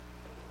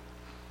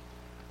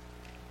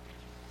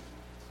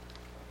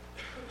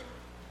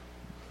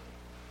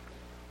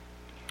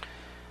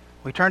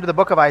We turn to the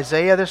book of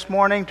Isaiah this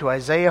morning, to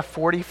Isaiah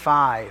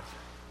 45.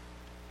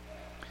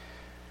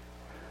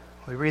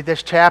 We read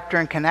this chapter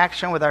in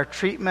connection with our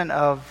treatment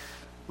of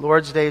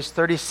Lord's Days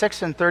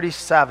 36 and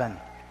 37.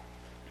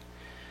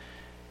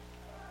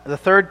 The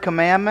third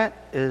commandment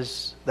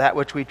is that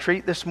which we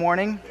treat this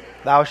morning.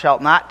 Thou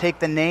shalt not take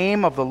the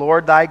name of the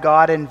Lord thy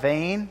God in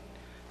vain,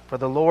 for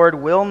the Lord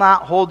will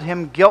not hold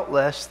him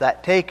guiltless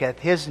that taketh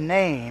his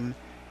name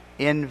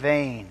in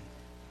vain.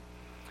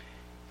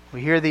 We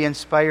hear the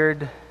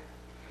inspired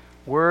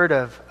word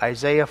of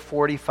Isaiah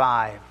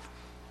 45.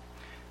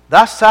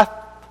 Thus saith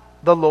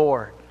the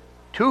Lord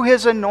to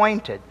his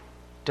anointed,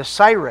 to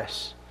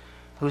Cyrus,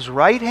 whose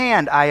right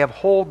hand I have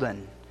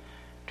holden,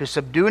 to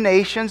subdue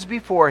nations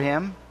before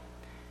him,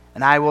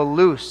 and I will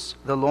loose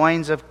the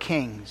loins of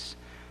kings,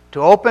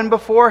 to open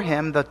before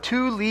him the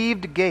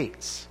two-leaved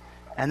gates,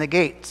 and the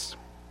gates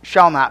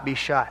shall not be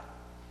shut.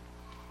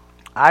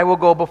 I will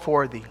go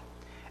before thee,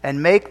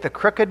 and make the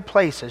crooked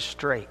places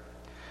straight.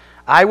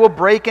 I will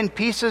break in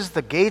pieces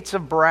the gates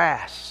of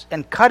brass,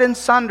 and cut in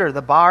sunder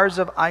the bars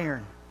of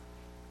iron.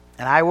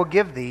 And I will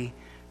give thee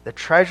the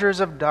treasures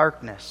of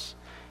darkness,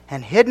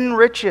 and hidden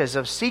riches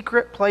of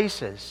secret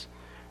places,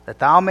 that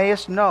thou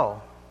mayest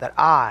know that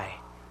I,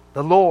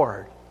 the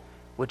Lord,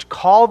 which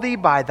call thee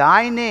by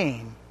thy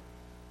name,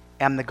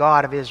 am the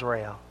God of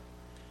Israel.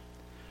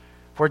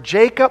 For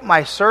Jacob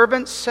my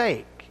servant's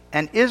sake,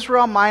 and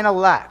Israel mine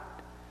elect,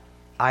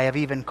 I have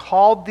even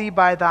called thee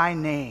by thy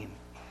name.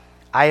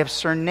 I have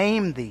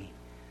surnamed thee,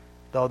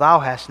 though thou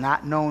hast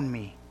not known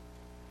me.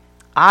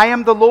 I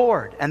am the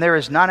Lord, and there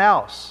is none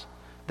else.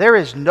 There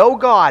is no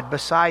God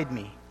beside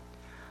me.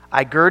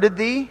 I girded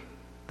thee,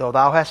 though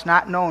thou hast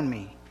not known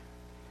me,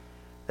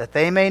 that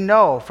they may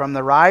know from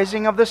the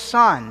rising of the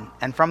sun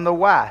and from the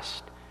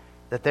west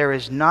that there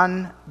is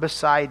none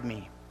beside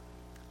me.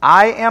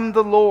 I am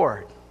the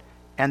Lord,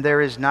 and there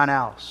is none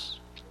else.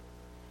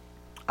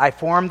 I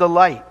form the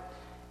light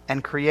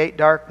and create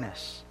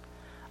darkness.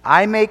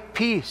 I make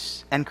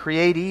peace and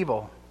create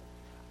evil.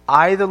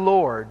 I, the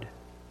Lord,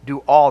 do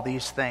all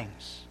these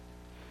things.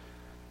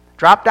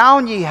 Drop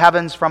down, ye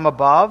heavens, from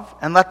above,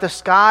 and let the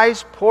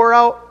skies pour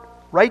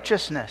out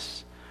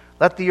righteousness.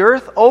 Let the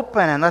earth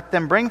open, and let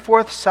them bring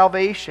forth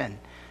salvation,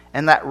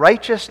 and let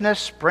righteousness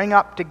spring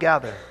up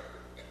together.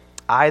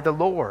 I, the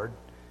Lord,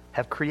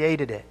 have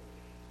created it.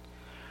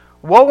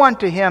 Woe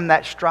unto him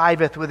that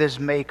striveth with his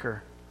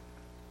Maker.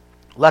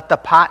 Let the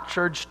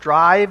potsherd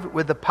strive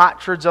with the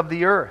potsherds of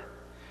the earth.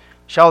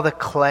 Shall the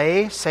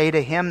clay say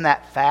to him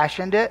that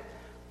fashioned it,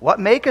 What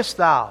makest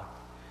thou?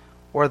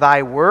 Or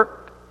thy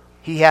work,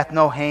 he hath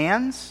no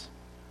hands?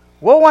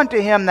 Woe unto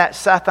him that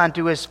saith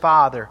unto his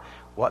father,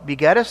 What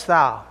begettest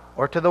thou?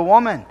 Or to the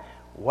woman,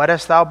 What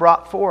hast thou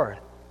brought forth?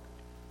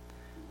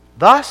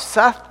 Thus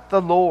saith the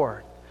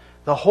Lord,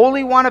 the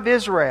Holy One of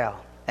Israel,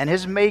 and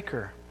his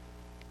Maker,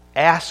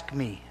 Ask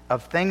me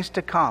of things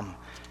to come,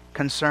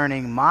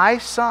 concerning my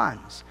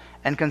sons,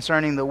 and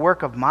concerning the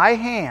work of my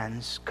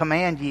hands,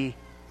 command ye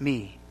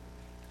me.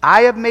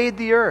 I have made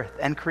the earth,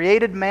 and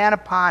created man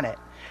upon it.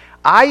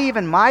 I,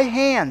 even my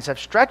hands, have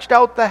stretched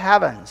out the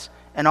heavens,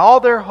 and all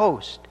their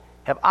host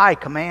have I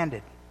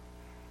commanded.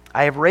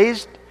 I have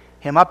raised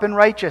him up in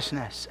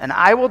righteousness, and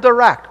I will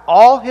direct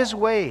all his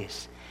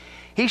ways.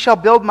 He shall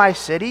build my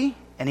city,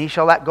 and he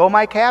shall let go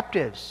my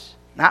captives,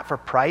 not for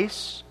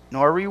price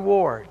nor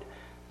reward,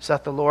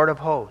 saith the Lord of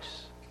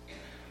hosts.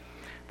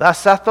 Thus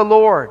saith the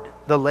Lord,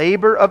 the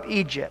labor of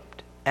Egypt,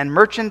 and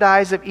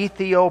merchandise of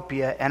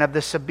Ethiopia and of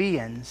the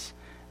Sabaeans,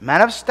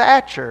 men of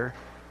stature,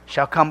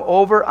 shall come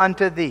over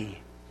unto thee,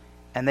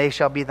 and they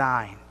shall be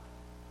thine.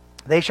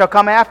 They shall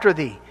come after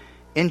thee,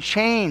 in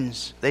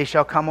chains they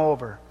shall come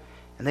over,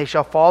 and they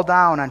shall fall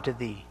down unto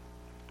thee.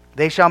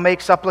 They shall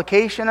make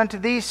supplication unto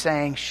thee,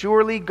 saying,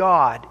 Surely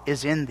God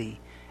is in thee,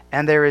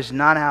 and there is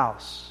none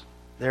else.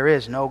 There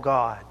is no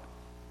God.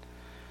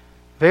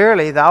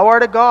 Verily, thou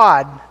art a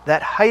God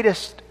that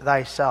hidest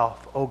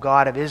thyself, O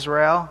God of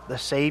Israel, the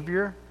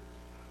Savior.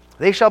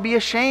 They shall be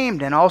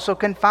ashamed and also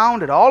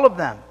confounded, all of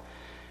them.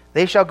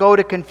 They shall go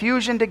to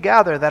confusion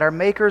together that are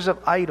makers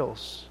of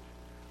idols.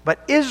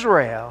 But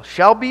Israel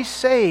shall be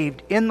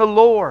saved in the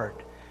Lord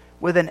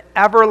with an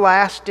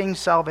everlasting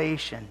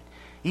salvation.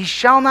 Ye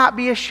shall not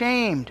be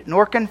ashamed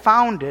nor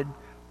confounded,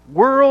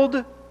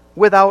 world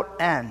without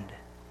end.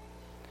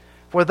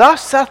 For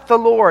thus saith the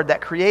Lord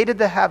that created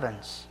the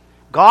heavens,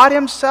 God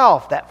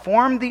himself that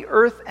formed the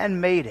earth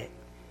and made it.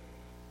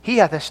 He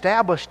hath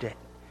established it.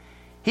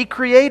 He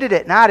created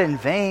it not in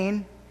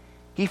vain.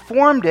 He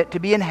formed it to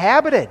be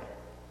inhabited.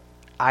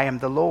 I am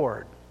the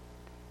Lord,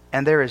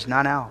 and there is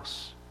none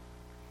else.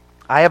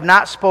 I have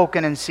not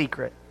spoken in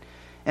secret,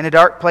 in a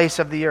dark place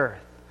of the earth.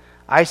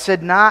 I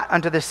said not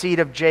unto the seed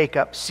of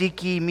Jacob,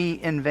 Seek ye me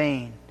in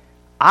vain.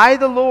 I,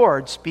 the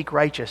Lord, speak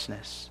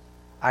righteousness.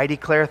 I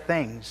declare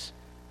things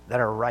that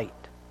are right.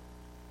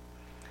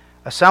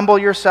 Assemble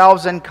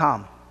yourselves and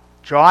come.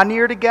 Draw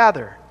near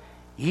together,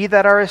 ye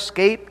that are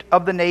escaped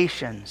of the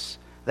nations.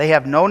 They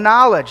have no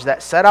knowledge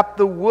that set up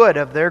the wood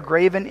of their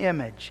graven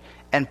image,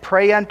 and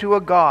pray unto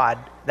a God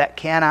that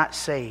cannot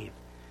save.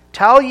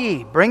 Tell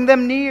ye, bring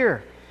them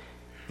near.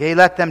 Yea,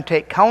 let them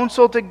take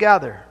counsel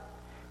together.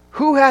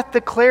 Who hath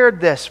declared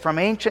this from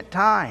ancient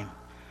time?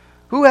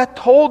 Who hath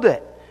told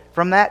it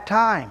from that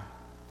time?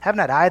 Have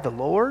not I the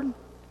Lord?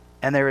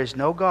 And there is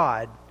no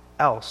God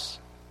else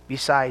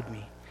beside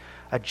me.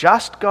 A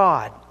just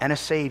God and a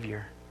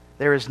Savior.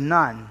 There is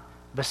none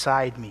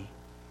beside me.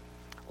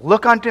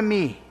 Look unto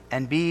me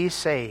and be ye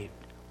saved,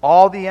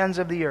 all the ends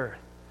of the earth.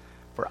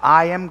 For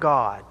I am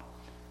God,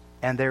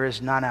 and there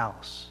is none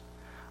else.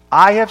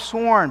 I have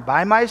sworn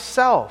by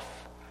myself,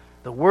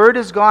 the word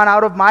is gone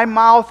out of my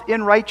mouth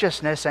in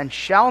righteousness, and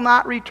shall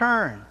not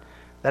return,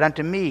 that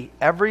unto me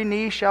every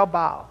knee shall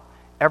bow,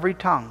 every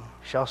tongue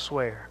shall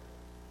swear.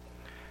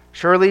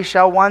 Surely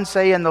shall one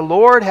say, in the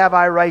Lord have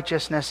I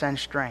righteousness and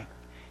strength.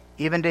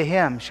 Even to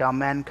him shall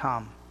men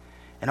come.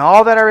 And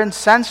all that are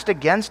incensed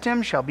against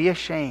him shall be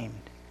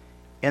ashamed.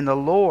 In the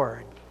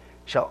Lord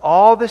shall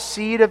all the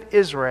seed of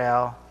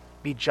Israel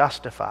be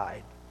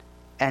justified,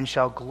 and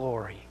shall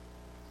glory.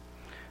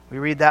 We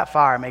read that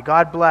far. May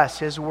God bless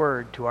His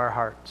word to our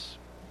hearts.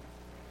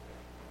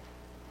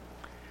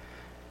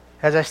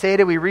 As I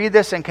stated, we read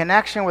this in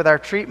connection with our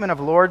treatment of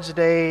Lord's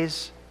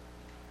Days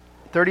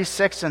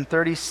 36 and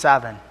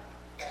 37.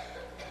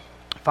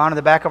 Found in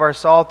the back of our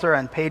Psalter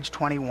on page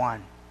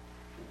 21.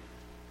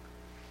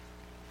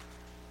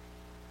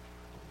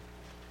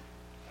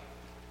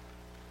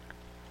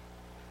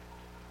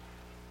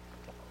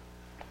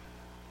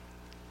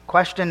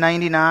 Question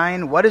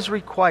 99, what is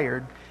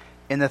required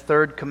in the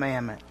Third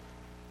Commandment?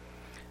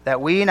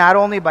 That we, not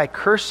only by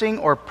cursing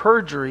or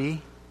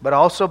perjury, but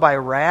also by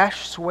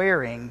rash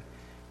swearing,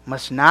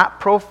 must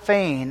not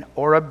profane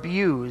or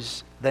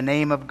abuse the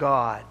name of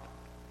God,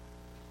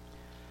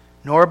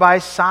 nor by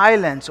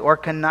silence or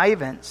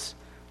connivance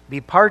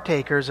be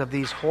partakers of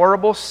these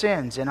horrible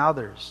sins in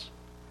others.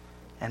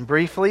 And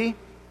briefly,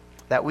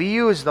 that we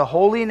use the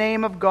holy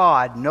name of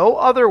God no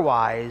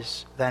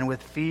otherwise than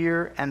with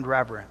fear and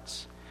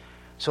reverence,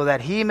 so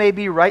that He may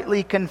be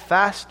rightly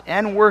confessed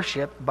and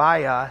worshipped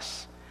by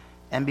us,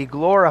 and be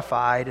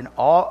glorified in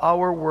all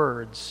our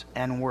words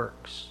and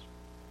works.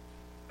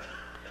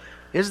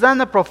 Is then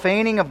the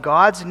profaning of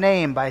God's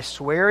name by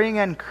swearing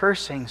and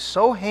cursing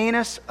so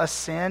heinous a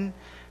sin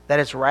that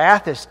His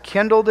wrath is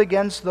kindled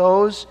against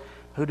those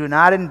who do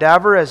not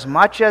endeavor as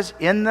much as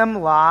in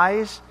them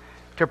lies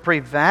to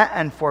prevent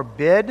and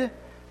forbid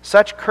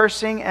such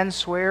cursing and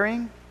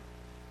swearing?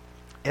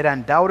 It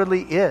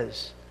undoubtedly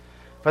is.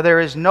 For there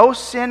is no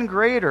sin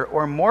greater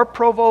or more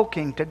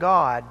provoking to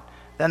God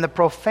than the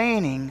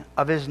profaning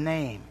of His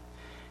name.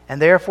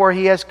 And therefore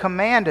He has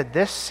commanded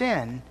this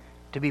sin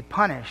to be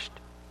punished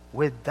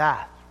with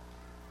death.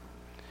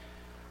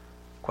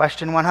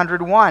 Question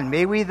 101.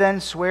 May we then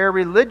swear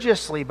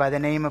religiously by the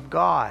name of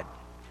God?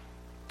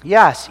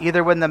 Yes,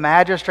 either when the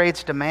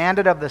magistrates demand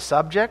it of the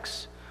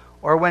subjects,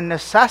 or when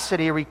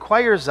necessity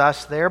requires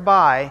us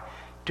thereby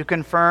to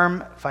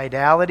confirm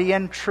fidelity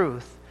and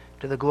truth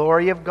to the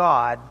glory of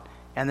God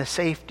and the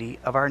safety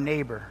of our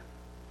neighbor.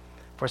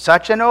 For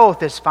such an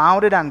oath is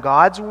founded on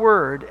God's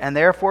word, and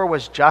therefore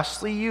was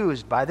justly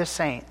used by the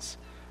saints,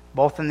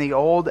 both in the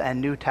Old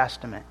and New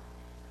Testament.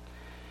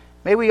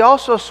 May we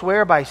also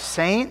swear by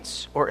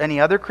saints or any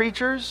other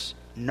creatures?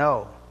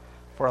 No,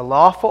 for a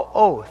lawful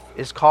oath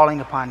is calling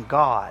upon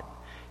God,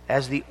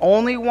 as the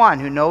only one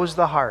who knows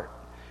the heart,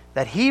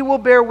 that He will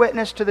bear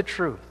witness to the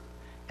truth,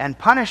 and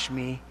punish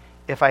me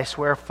if I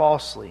swear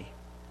falsely,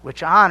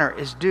 which honor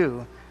is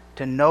due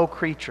to no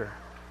creature.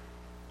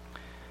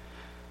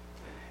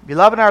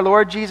 Beloved in our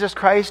Lord Jesus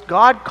Christ,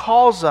 God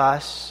calls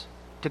us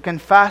to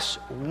confess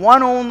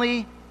one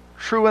only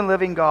true and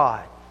living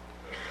God,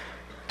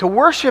 to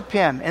worship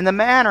Him in the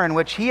manner in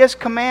which He has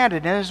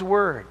commanded in His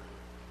Word,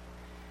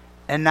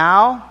 and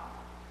now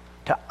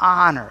to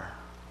honor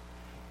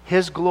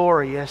His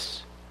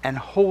glorious and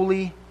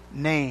holy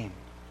name.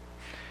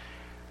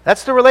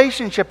 That's the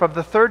relationship of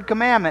the Third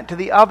Commandment to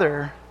the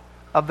other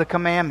of the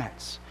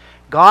commandments.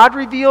 God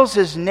reveals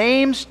His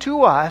names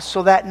to us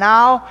so that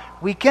now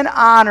we can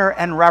honor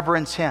and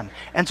reverence Him,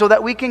 and so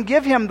that we can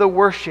give Him the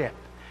worship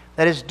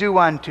that is due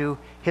unto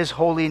His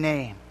holy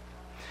name.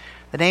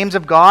 The names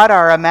of God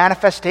are a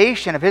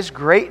manifestation of His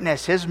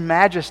greatness, His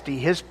majesty,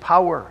 His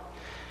power.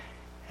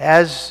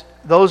 As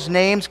those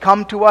names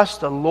come to us,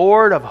 the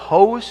Lord of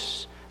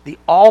hosts, the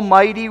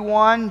Almighty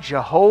One,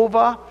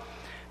 Jehovah,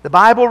 the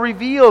Bible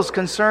reveals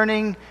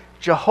concerning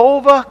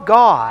Jehovah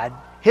God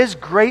His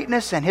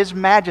greatness and His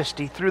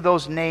majesty through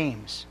those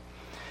names.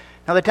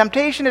 Now the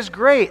temptation is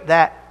great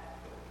that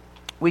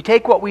we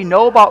take what we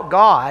know about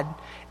God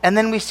and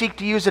then we seek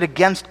to use it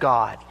against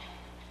God.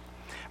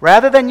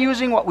 Rather than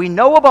using what we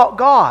know about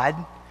God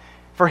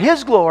for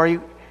His glory,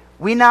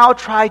 we now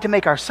try to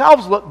make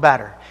ourselves look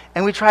better,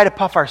 and we try to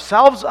puff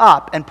ourselves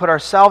up and put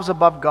ourselves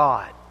above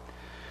God.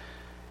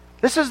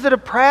 This is the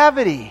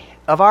depravity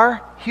of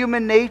our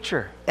human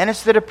nature, and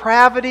it's the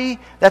depravity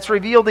that's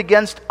revealed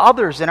against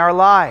others in our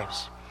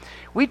lives.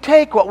 We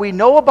take what we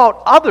know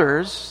about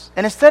others,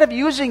 and instead of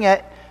using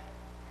it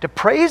to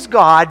praise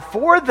God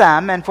for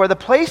them and for the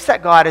place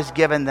that God has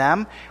given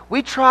them,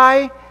 we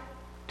try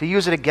to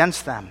use it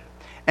against them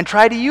and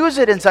try to use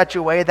it in such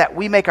a way that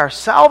we make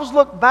ourselves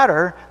look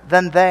better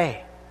than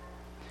they.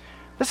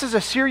 This is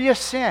a serious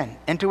sin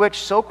into which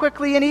so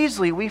quickly and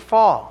easily we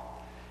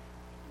fall.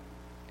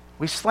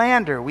 We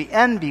slander, we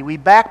envy, we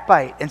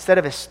backbite instead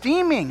of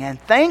esteeming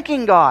and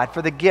thanking God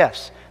for the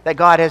gifts that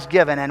God has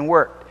given and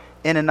worked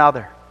in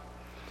another.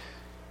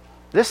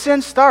 This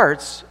sin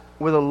starts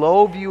with a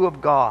low view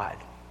of God.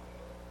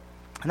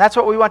 And that's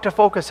what we want to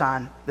focus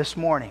on this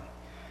morning.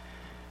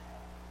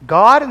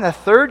 God in the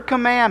Third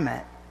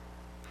Commandment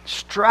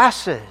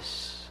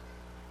stresses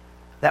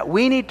that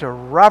we need to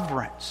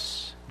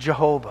reverence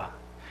Jehovah.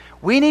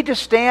 We need to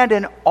stand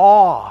in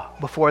awe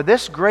before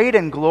this great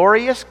and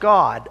glorious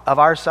God of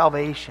our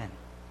salvation.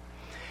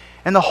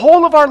 And the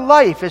whole of our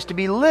life is to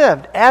be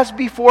lived as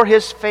before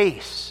His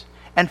face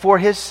and for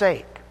His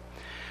sake.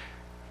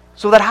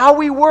 So that how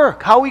we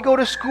work, how we go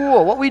to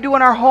school, what we do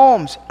in our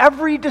homes,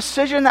 every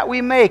decision that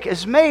we make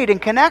is made in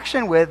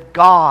connection with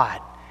God,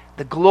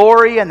 the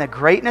glory and the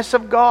greatness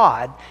of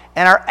God,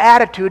 and our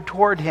attitude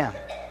toward Him.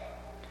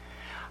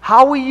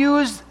 How we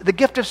use the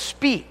gift of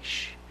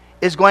speech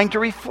is going to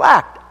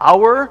reflect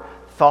our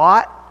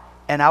thought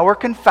and our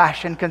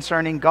confession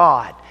concerning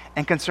God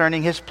and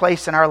concerning His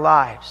place in our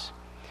lives.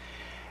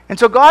 And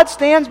so God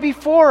stands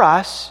before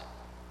us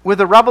with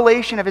a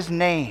revelation of His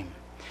name.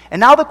 And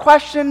now the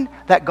question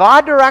that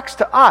God directs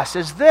to us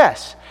is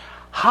this: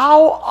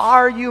 how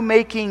are you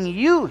making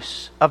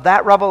use of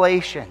that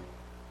revelation?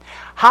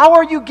 How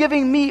are you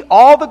giving me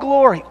all the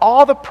glory,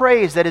 all the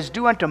praise that is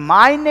due unto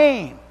my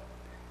name?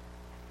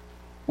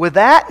 With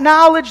that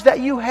knowledge that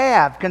you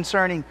have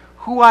concerning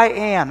who I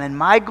am and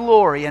my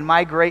glory and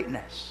my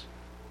greatness.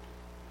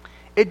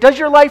 Does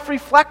your life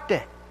reflect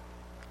it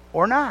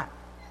or not?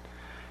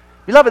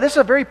 Beloved, this is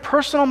a very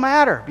personal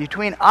matter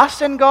between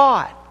us and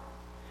God.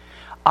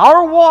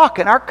 Our walk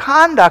and our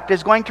conduct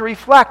is going to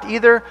reflect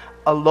either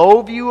a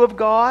low view of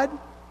God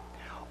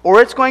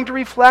or it's going to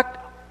reflect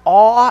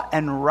awe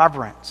and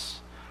reverence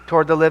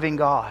toward the living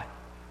God.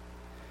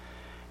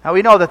 Now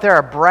we know that there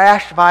are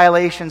brash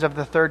violations of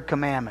the Third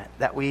Commandment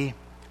that we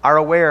are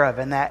aware of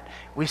and that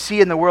we see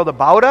in the world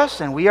about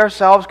us and we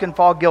ourselves can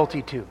fall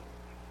guilty to.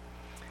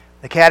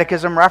 The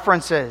Catechism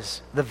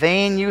references the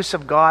vain use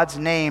of God's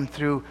name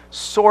through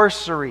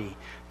sorcery,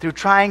 through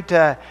trying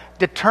to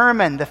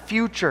determine the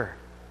future.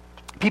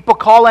 People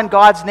call on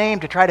God's name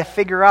to try to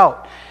figure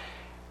out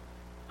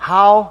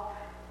how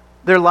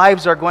their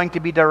lives are going to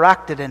be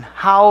directed and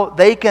how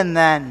they can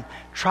then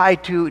try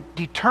to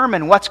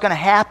determine what's going to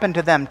happen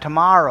to them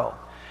tomorrow.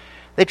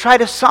 They try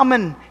to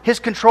summon His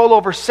control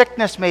over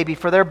sickness maybe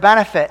for their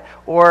benefit,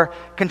 or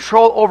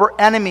control over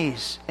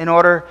enemies in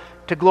order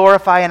to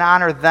glorify and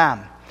honor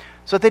them.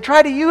 So they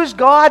try to use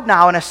God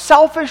now in a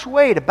selfish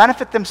way to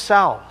benefit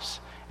themselves.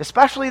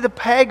 Especially the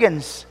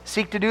pagans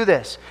seek to do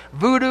this.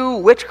 Voodoo,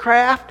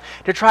 witchcraft,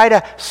 to try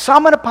to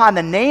summon upon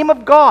the name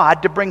of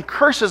God to bring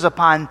curses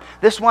upon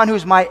this one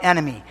who's my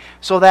enemy.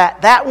 So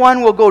that that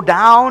one will go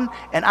down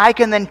and I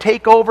can then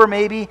take over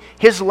maybe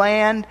his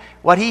land,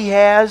 what he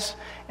has,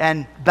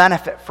 and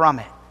benefit from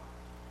it.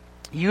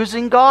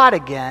 Using God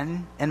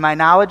again and my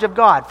knowledge of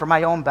God for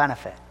my own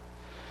benefit.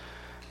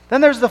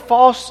 Then there's the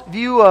false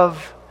view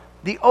of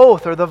the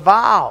oath or the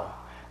vow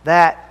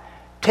that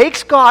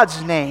takes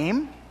God's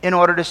name in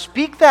order to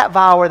speak that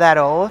vow or that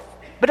oath,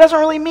 but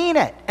doesn't really mean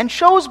it, and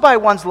shows by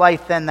one's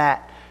life then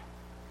that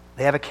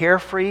they have a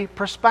carefree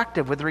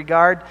perspective with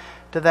regard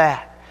to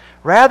that.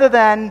 Rather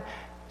than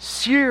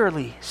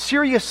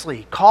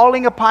seriously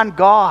calling upon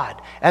God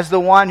as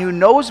the one who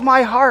knows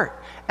my heart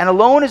and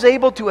alone is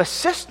able to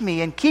assist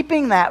me in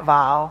keeping that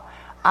vow,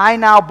 I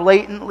now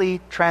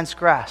blatantly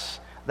transgress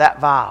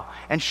that vow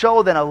and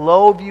show then a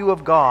low view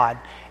of God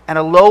and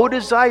a low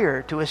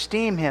desire to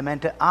esteem Him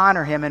and to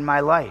honor Him in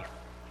my life.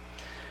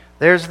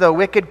 There's the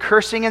wicked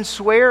cursing and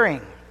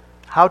swearing.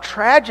 How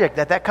tragic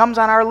that comes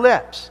on our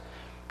lips.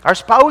 Our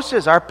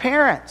spouses, our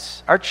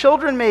parents, our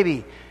children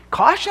maybe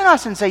caution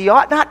us and say, you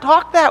ought not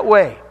talk that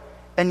way.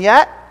 And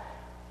yet,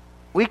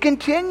 we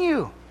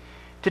continue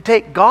to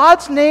take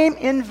God's name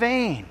in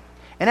vain.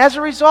 And as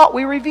a result,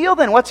 we reveal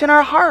then what's in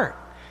our heart.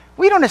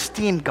 We don't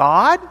esteem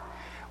God.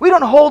 We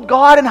don't hold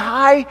God in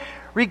high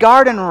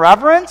regard and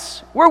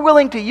reverence. We're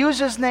willing to use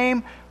His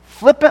name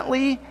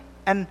flippantly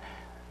and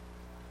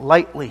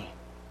lightly.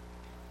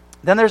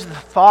 Then there's the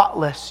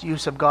thoughtless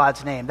use of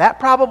God's name. That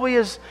probably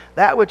is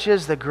that which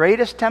is the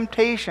greatest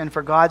temptation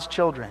for God's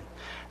children.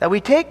 That we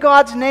take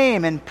God's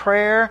name in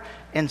prayer,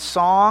 in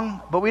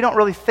song, but we don't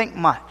really think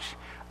much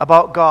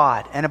about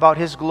God and about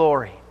His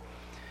glory.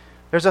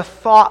 There's a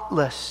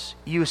thoughtless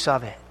use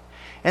of it.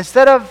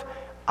 Instead of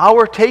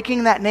our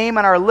taking that name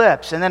on our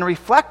lips and then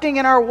reflecting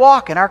in our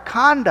walk and our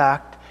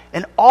conduct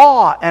in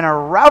awe and a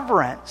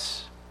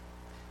reverence,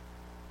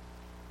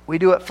 we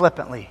do it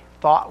flippantly,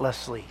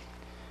 thoughtlessly.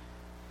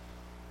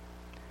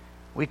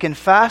 We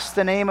confess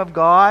the name of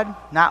God,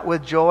 not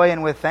with joy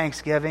and with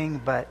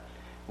thanksgiving, but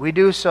we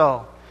do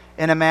so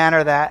in a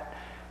manner that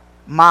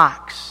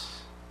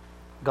mocks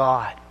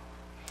God.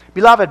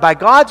 Beloved, by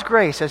God's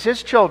grace, as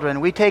His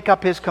children, we take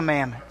up His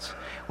commandments.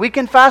 We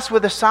confess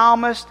with the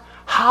psalmist,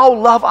 "How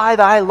love I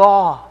thy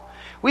law."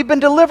 We've been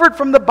delivered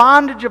from the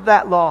bondage of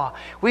that law.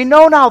 We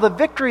know now the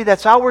victory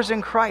that's ours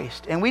in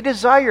Christ, and we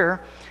desire,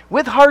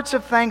 with hearts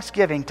of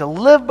thanksgiving, to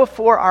live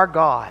before our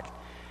God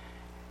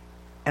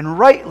and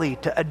rightly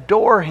to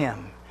adore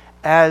Him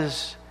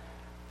as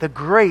the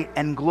great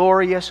and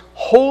glorious,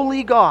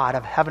 holy God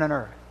of heaven and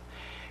earth.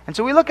 And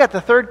so we look at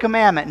the third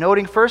commandment,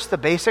 noting first the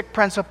basic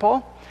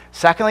principle,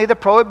 secondly the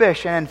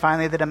prohibition, and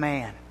finally the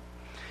demand.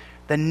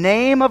 The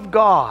name of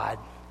God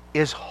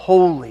is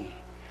holy.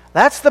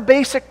 That's the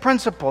basic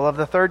principle of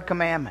the third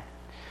commandment.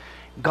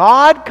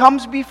 God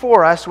comes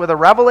before us with a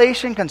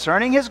revelation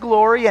concerning His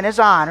glory and His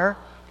honor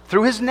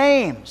through His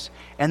names.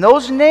 And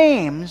those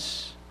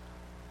names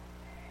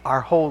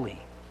are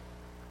holy.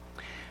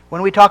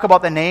 When we talk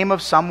about the name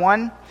of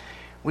someone,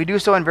 we do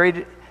so in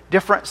very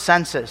different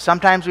senses.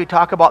 Sometimes we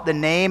talk about the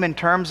name in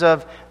terms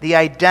of the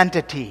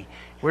identity.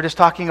 We're just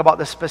talking about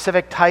the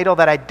specific title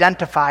that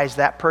identifies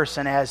that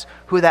person as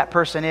who that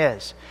person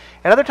is.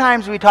 At other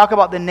times we talk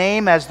about the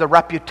name as the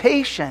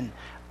reputation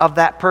of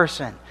that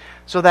person.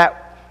 So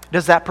that,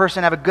 does that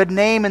person have a good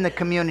name in the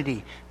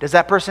community? Does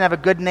that person have a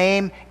good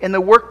name in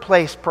the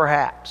workplace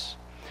perhaps?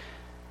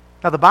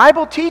 Now the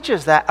Bible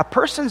teaches that a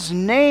person's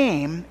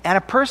name and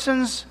a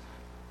person's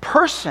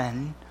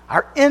person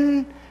are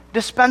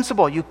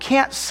indispensable. You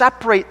can't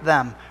separate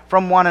them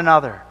from one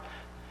another.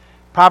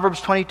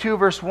 Proverbs 22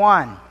 verse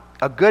 1,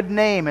 a good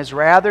name is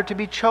rather to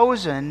be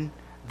chosen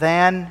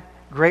than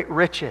great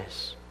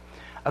riches.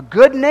 A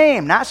good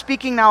name, not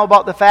speaking now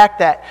about the fact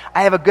that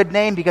I have a good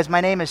name because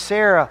my name is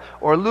Sarah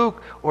or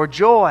Luke or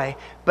Joy,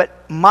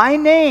 but my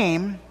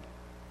name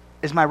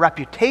is my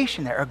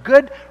reputation there, a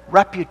good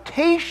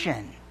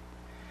reputation.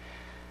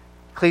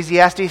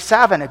 Ecclesiastes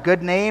 7, a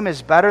good name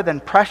is better than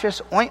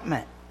precious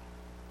ointment.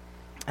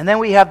 And then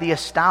we have the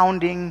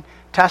astounding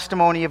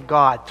testimony of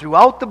God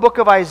throughout the book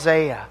of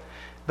Isaiah.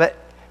 But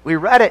we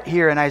read it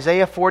here in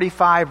Isaiah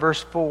 45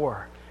 verse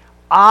 4.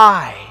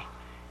 I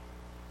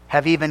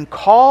have even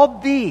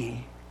called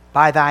thee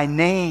by thy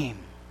name.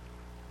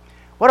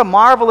 What a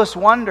marvelous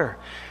wonder.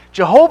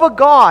 Jehovah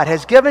God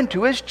has given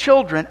to His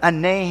children a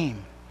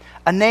name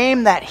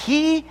that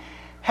He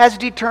has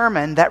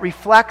determined that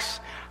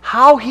reflects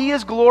how He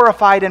is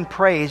glorified and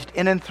praised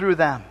in and through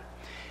them.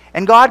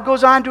 And God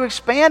goes on to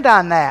expand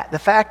on that, the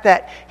fact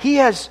that He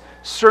has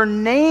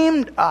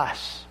surnamed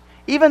us,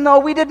 even though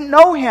we didn't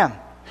know Him.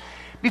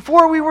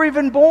 Before we were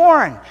even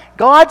born,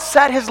 God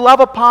set His love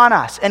upon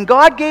us, and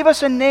God gave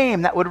us a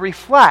name that would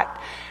reflect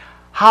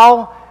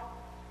how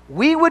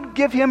we would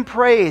give Him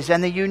praise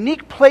and the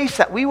unique place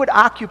that we would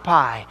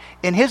occupy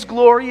in His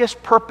glorious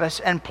purpose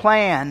and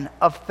plan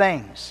of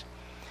things.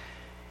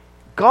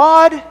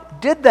 God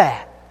did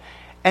that,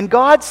 and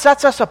God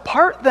sets us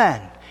apart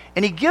then,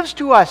 and He gives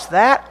to us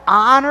that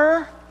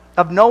honor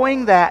of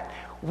knowing that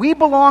we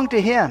belong to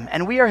Him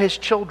and we are His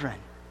children.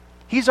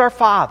 He's our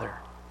Father.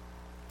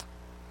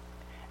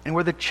 And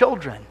we're the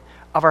children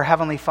of our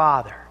Heavenly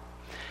Father.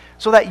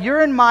 So that your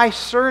and my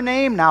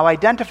surname now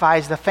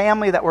identifies the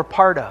family that we're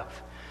part of.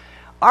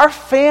 Our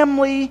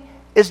family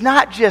is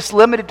not just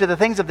limited to the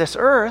things of this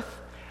earth.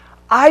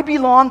 I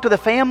belong to the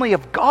family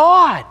of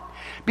God.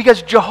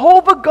 Because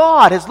Jehovah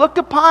God has looked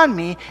upon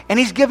me and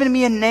He's given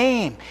me a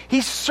name.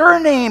 He's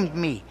surnamed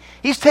me.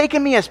 He's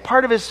taken me as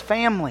part of His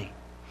family.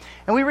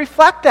 And we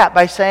reflect that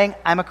by saying,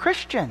 I'm a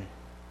Christian.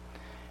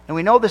 And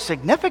we know the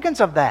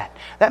significance of that.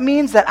 That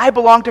means that I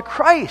belong to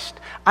Christ.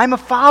 I'm a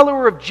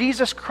follower of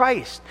Jesus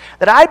Christ.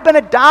 That I've been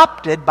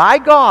adopted by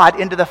God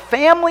into the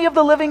family of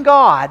the living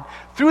God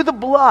through the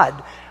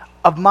blood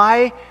of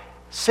my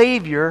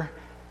Savior,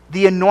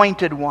 the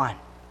Anointed One.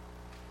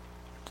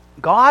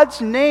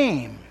 God's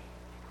name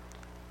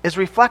is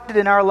reflected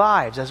in our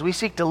lives as we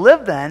seek to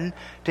live then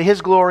to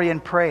His glory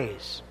and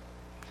praise.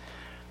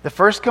 The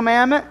first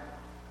commandment,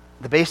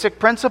 the basic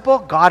principle,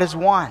 God is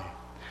one.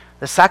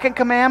 The second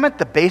commandment,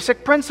 the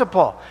basic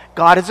principle,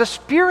 God is a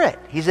spirit.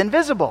 He's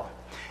invisible.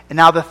 And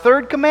now the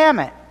third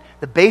commandment,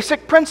 the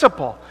basic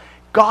principle,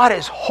 God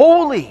is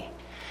holy.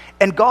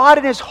 And God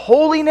in His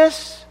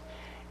holiness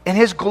and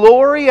His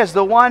glory as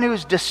the one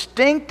who's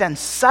distinct and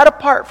set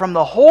apart from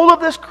the whole of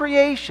this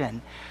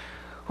creation,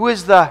 who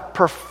is the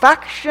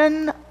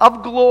perfection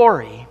of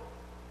glory,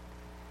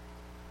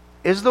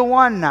 is the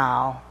one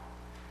now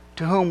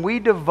to whom we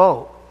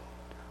devote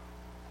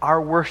our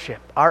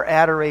worship, our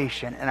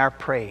adoration, and our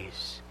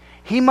praise.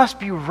 He must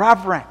be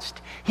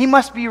reverenced. He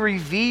must be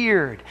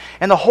revered.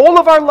 And the whole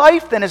of our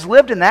life then is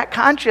lived in that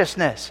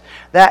consciousness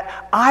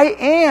that I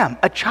am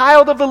a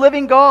child of the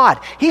living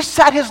God. He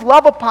set His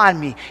love upon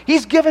me.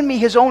 He's given me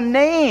His own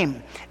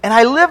name. And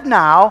I live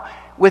now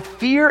with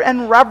fear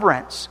and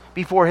reverence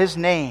before His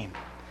name,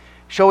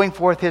 showing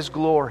forth His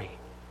glory.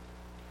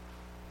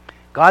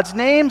 God's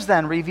names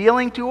then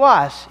revealing to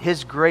us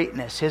His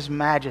greatness, His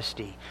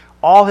majesty,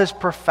 all His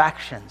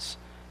perfections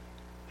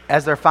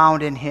as they're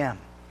found in Him.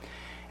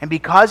 And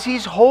because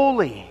He's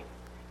holy,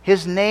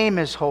 His name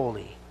is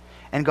holy.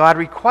 And God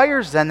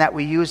requires then that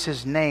we use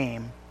His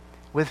name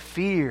with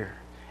fear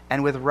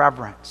and with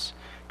reverence,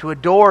 to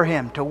adore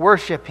Him, to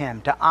worship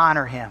Him, to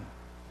honor Him.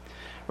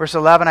 Verse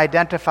 11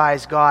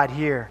 identifies God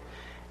here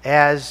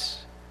as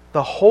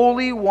the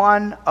Holy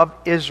One of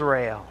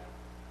Israel.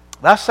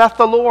 Thus saith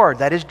the Lord,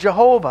 that is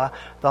Jehovah,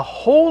 the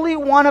Holy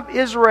One of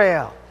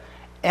Israel,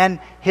 and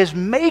His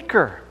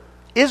Maker,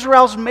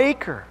 Israel's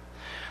Maker.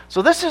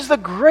 So this is the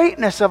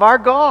greatness of our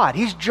God.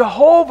 He's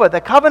Jehovah,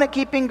 the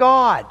covenant-keeping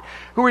God,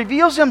 who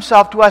reveals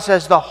Himself to us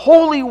as the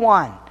Holy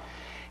One.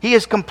 He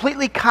is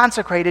completely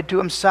consecrated to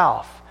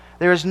Himself.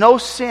 There is no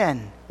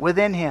sin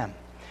within Him.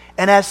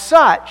 And as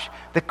such,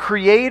 the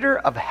Creator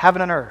of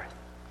heaven and earth.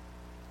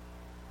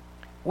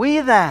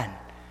 We then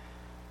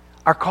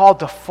are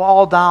called to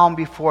fall down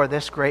before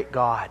this great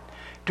God,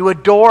 to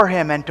adore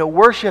Him and to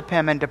worship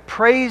Him and to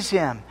praise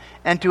Him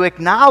and to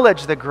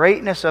acknowledge the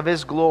greatness of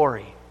His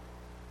glory.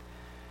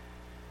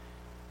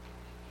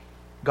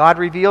 God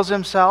reveals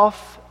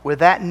Himself with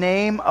that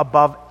name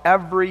above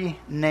every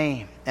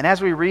name. And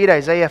as we read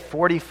Isaiah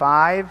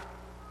 45,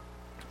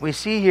 we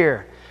see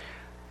here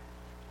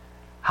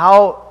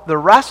how the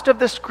rest of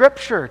the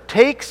Scripture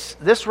takes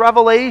this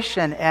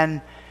revelation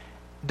and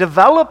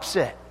develops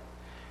it.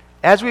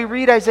 As we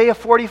read Isaiah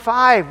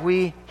 45,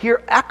 we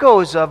hear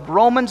echoes of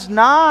Romans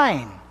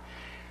 9.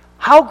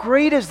 How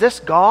great is this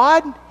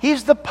God?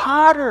 He's the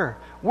potter.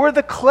 We're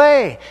the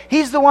clay.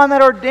 He's the one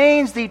that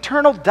ordains the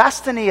eternal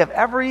destiny of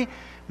every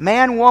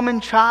man,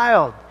 woman,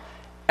 child,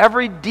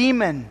 every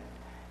demon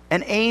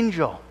and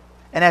angel.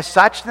 And as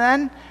such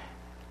then,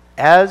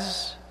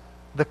 as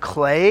the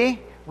clay,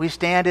 we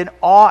stand in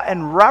awe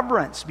and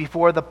reverence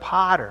before the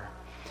potter.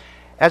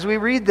 As we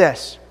read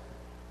this,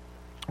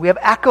 we have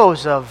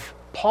echoes of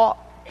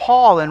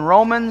Paul in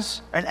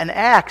Romans and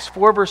Acts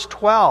 4 verse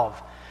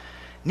 12.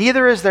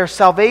 Neither is there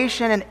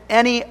salvation in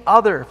any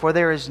other, for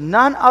there is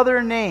none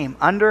other name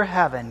under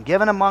heaven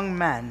given among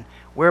men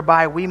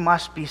whereby we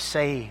must be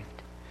saved.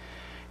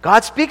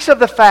 God speaks of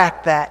the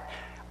fact that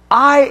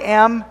I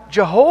am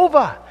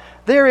Jehovah.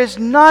 There is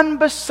none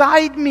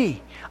beside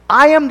me.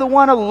 I am the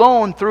one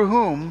alone through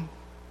whom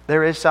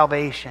there is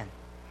salvation.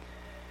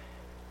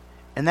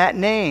 And that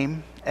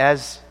name,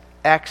 as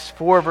Acts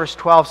 4 verse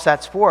 12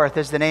 sets forth,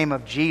 is the name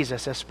of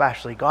Jesus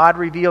especially. God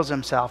reveals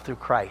Himself through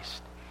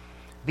Christ.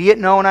 Be it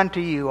known unto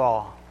you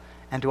all,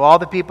 and to all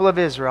the people of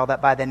Israel,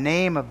 that by the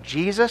name of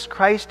Jesus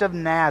Christ of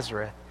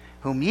Nazareth,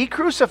 whom ye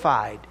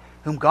crucified,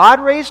 whom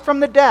God raised from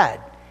the dead,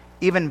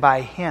 even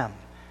by Him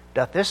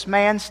doth this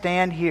man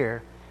stand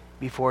here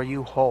before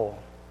you whole.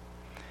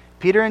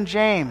 Peter and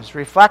James,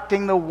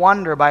 reflecting the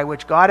wonder by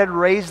which God had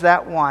raised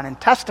that one, and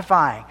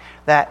testifying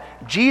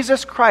that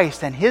Jesus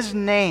Christ and His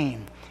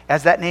name,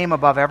 as that name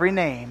above every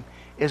name,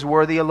 is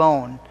worthy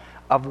alone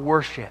of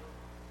worship.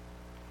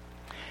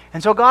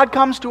 And so God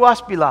comes to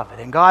us, beloved,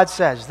 and God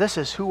says, this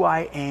is who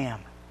I am.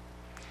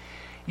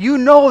 You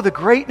know the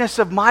greatness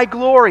of my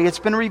glory. It's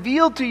been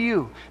revealed to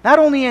you, not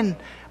only in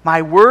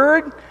my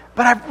word,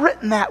 but I've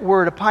written that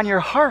word upon your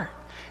heart.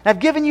 And I've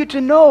given you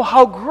to know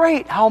how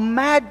great, how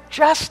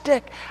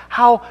majestic,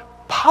 how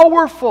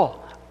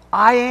powerful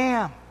I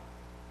am.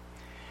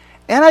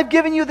 And I've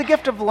given you the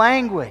gift of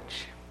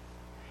language.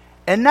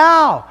 And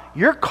now,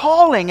 your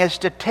calling is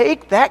to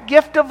take that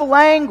gift of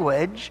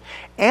language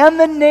and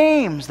the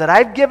names that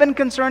I've given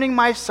concerning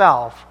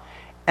myself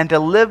and to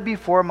live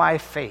before my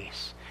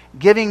face,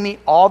 giving me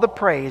all the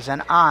praise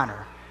and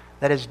honor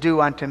that is due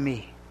unto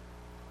me.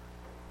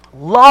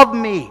 Love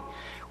me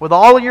with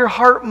all your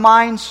heart,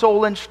 mind,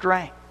 soul, and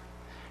strength.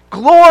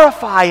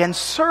 Glorify and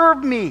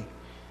serve me.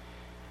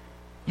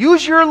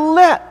 Use your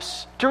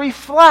lips to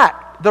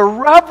reflect the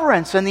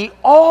reverence and the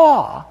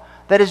awe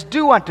that is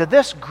due unto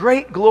this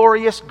great,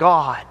 glorious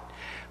God,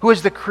 who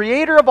is the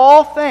creator of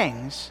all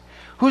things,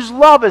 whose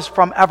love is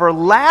from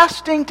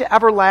everlasting to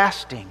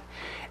everlasting,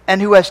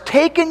 and who has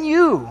taken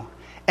you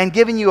and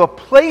given you a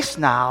place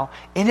now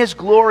in His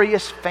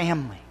glorious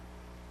family.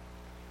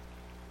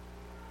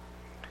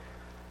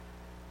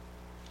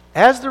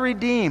 As the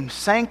redeemed,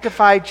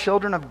 sanctified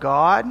children of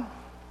God,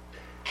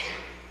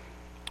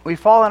 we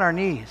fall on our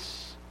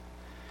knees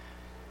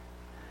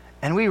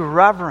and we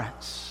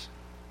reverence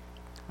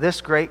this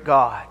great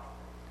God.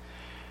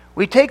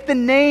 We take the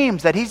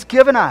names that He's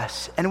given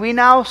us and we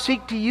now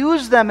seek to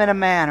use them in a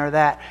manner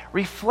that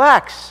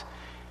reflects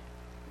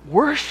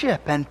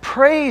worship and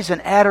praise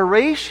and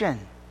adoration.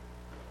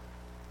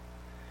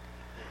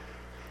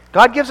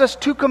 God gives us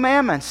 2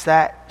 commandments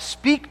that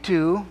speak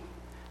to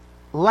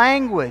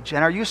language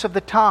and our use of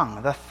the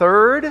tongue, the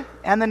 3rd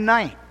and the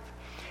 9th.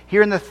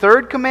 Here in the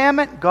 3rd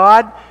commandment,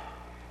 God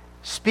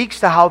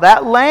speaks to how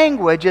that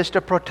language is to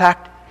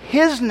protect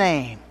His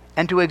name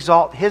and to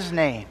exalt His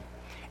name.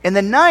 In the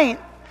 9th,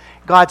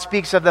 God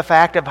speaks of the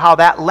fact of how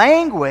that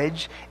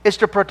language is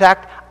to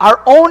protect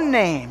our own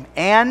name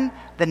and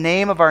the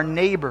name of our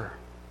neighbor.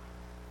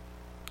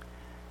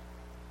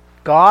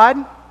 God,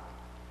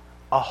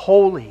 a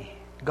holy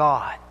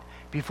God,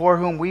 before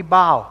whom we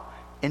bow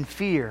in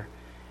fear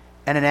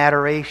and in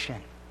adoration.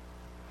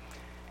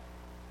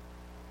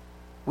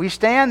 We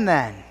stand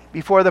then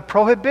before the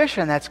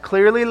prohibition that's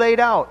clearly laid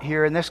out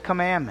here in this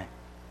commandment.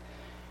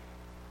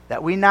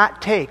 that we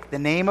not take the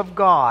name of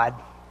God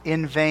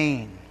in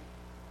vain.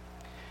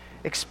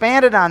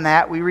 Expanded on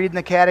that, we read in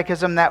the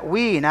Catechism that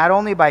we, not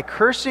only by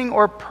cursing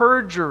or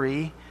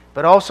perjury,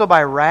 but also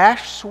by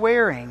rash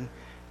swearing,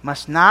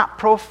 must not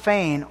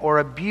profane or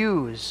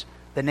abuse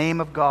the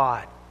name of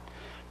God,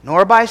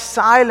 nor by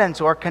silence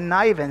or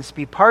connivance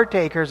be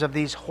partakers of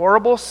these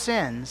horrible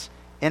sins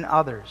in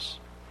others.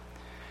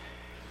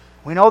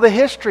 We know the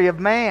history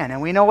of man,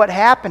 and we know what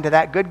happened to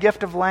that good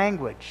gift of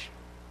language.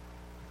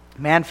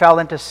 Man fell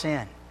into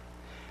sin.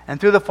 And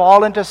through the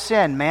fall into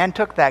sin, man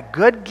took that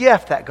good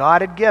gift that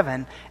God had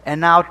given and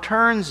now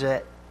turns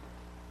it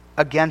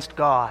against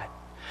God.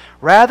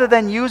 Rather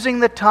than using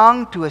the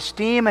tongue to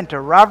esteem and to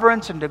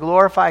reverence and to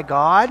glorify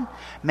God,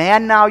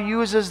 man now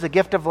uses the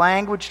gift of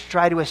language to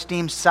try to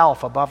esteem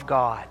self above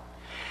God.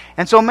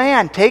 And so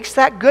man takes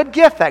that good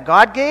gift that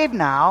God gave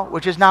now,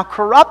 which is now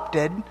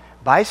corrupted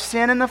by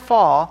sin and the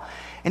fall,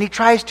 and he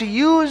tries to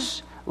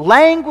use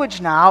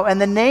language now and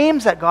the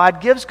names that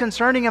God gives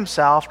concerning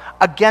himself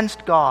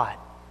against God.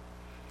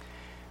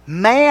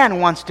 Man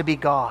wants to be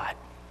God.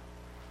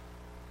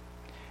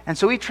 And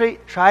so we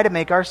try to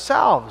make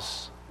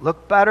ourselves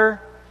look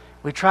better.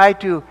 We try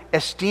to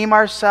esteem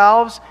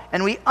ourselves,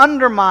 and we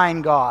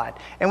undermine God,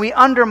 and we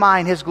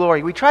undermine His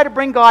glory. We try to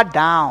bring God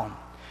down.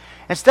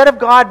 Instead of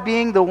God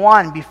being the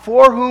one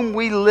before whom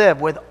we live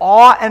with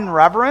awe and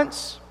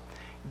reverence,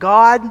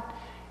 God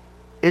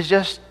is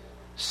just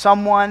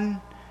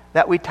someone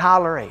that we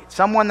tolerate,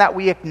 someone that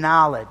we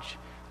acknowledge.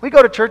 We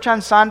go to church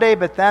on Sunday,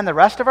 but then the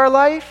rest of our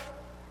life,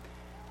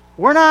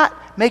 we're not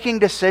making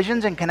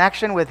decisions in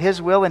connection with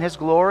His will and His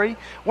glory.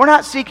 We're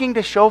not seeking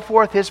to show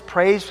forth His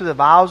praise through the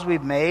vows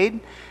we've made.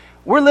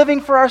 We're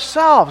living for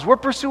ourselves. We're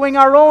pursuing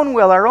our own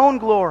will, our own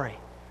glory.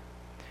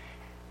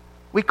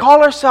 We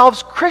call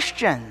ourselves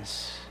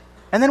Christians.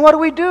 And then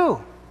what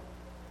do?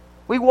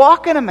 We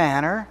walk in a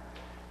manner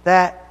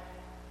that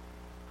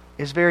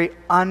is very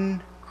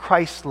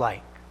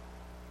un-Christ-like.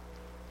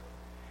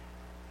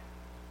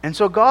 And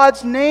so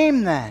God's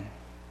name then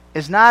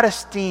is not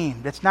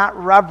esteemed, it's not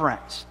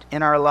reverenced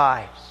in our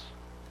lives.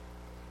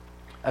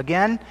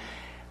 Again,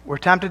 we're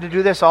tempted to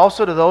do this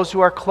also to those who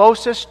are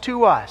closest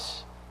to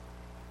us.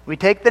 We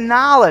take the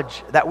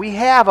knowledge that we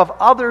have of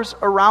others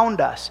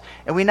around us,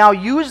 and we now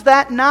use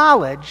that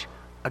knowledge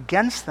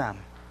against them.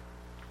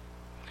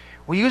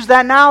 We use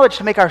that knowledge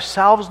to make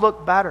ourselves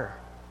look better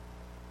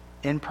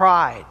in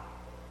pride.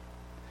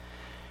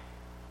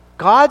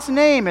 God's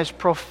name is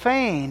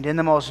profaned in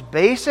the most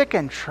basic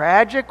and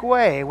tragic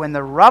way when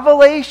the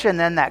revelation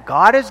then that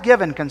God has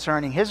given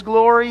concerning His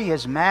glory,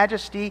 His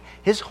majesty,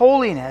 His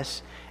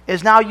holiness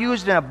is now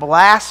used in a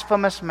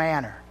blasphemous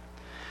manner.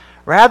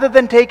 Rather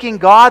than taking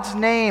God's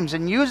names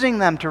and using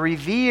them to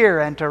revere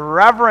and to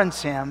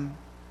reverence Him,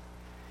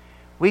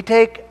 we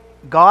take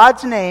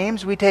God's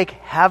names, we take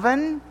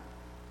heaven,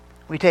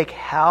 we take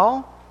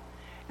hell,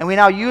 and we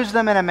now use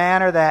them in a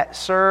manner that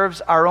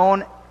serves our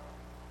own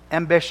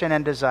ambition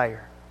and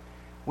desire.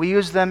 We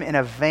use them in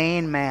a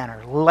vain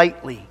manner,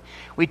 lightly.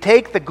 We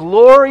take the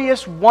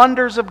glorious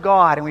wonders of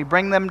God and we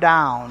bring them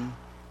down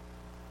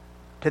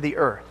to the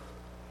earth.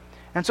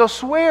 And so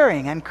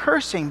swearing and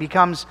cursing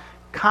becomes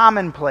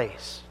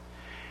commonplace.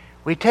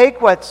 We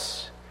take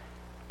what's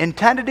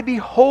intended to be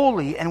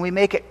holy and we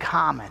make it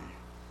common.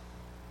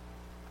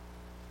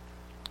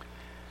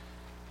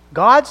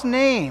 God's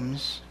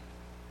names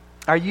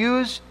are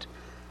used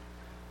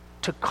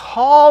to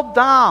call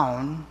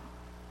down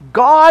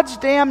God's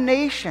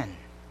damnation.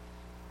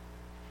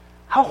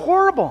 How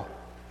horrible.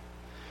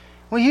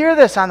 We hear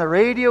this on the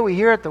radio, we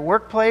hear it at the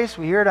workplace,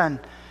 we hear it on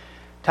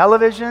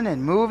television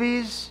and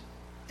movies,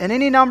 in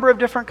any number of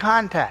different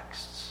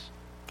contexts.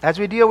 As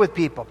we deal with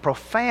people,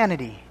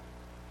 profanity,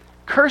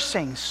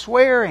 cursing,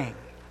 swearing,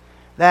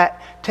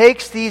 that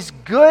takes these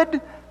good,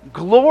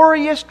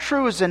 glorious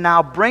truths and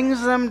now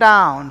brings them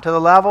down to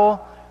the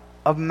level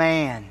of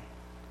man.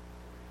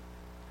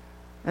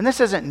 And this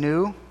isn't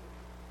new.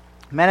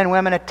 Men and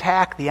women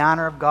attack the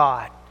honor of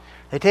God.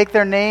 They take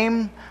their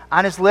name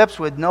on His lips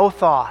with no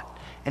thought,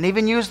 and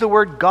even use the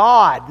word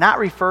God, not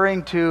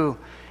referring to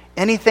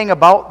anything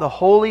about the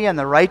holy and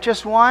the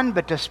righteous one,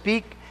 but to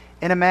speak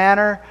in a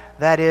manner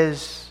that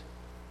is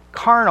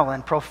carnal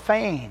and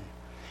profane.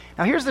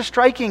 Now here's the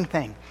striking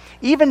thing.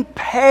 Even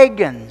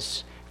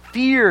pagans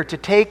fear to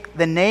take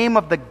the name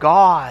of the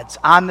gods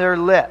on their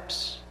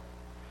lips.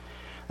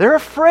 They're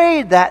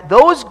afraid that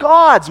those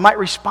gods might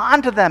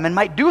respond to them and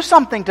might do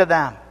something to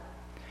them.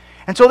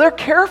 And so they're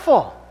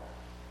careful.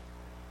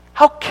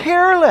 How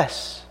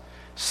careless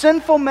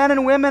sinful men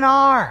and women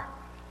are.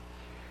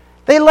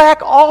 They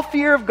lack all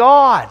fear of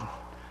God.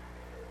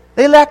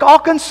 They lack all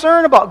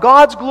concern about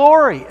God's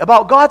glory,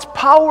 about God's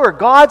power,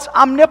 God's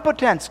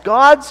omnipotence,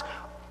 God's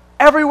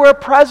everywhere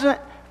present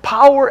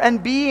power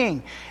and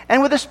being.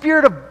 And with a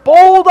spirit of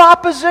bold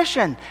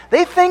opposition,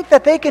 they think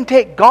that they can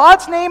take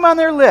God's name on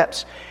their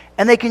lips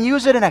and they can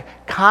use it in a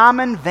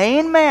common,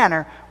 vain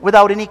manner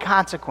without any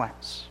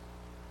consequence.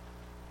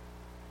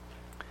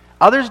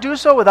 Others do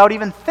so without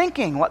even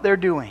thinking what they're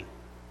doing.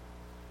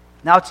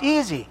 Now, it's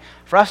easy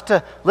for us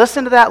to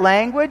listen to that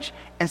language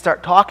and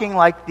start talking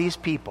like these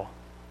people.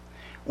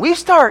 We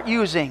start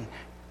using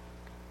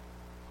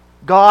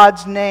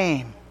God's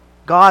name,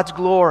 God's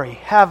glory,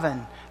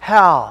 heaven,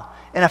 hell,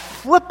 in a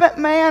flippant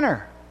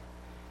manner.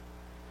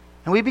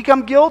 And we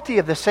become guilty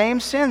of the same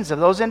sins of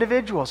those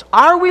individuals.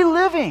 Are we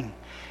living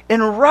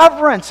in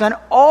reverence and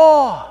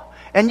awe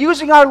and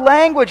using our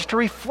language to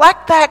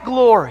reflect that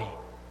glory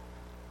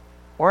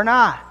or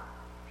not?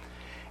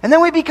 And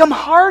then we become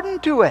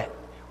hardened to it.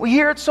 We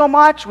hear it so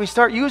much, we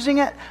start using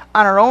it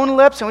on our own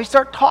lips, and we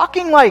start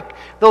talking like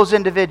those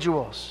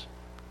individuals.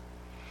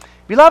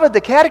 Beloved,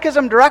 the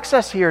Catechism directs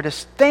us here to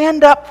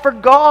stand up for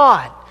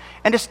God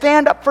and to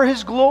stand up for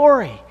His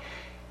glory.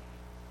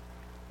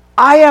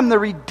 I am the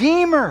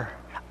Redeemer.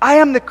 I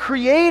am the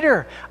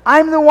Creator.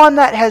 I'm the one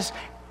that has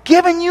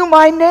given you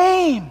my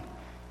name.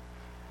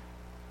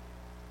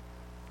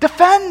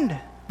 Defend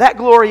that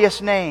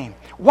glorious name.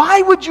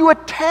 Why would you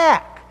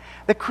attack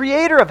the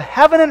Creator of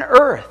heaven and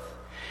earth?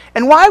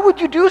 And why would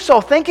you do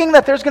so thinking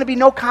that there's going to be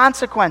no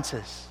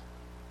consequences?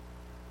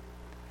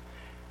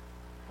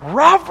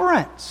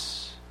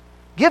 Reverence.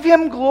 Give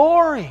Him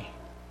glory.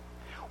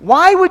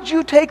 Why would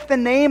you take the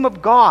name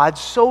of God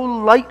so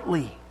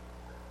lightly?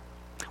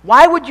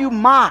 Why would you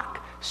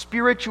mock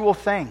spiritual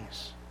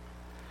things?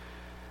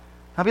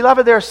 Now,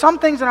 beloved, there are some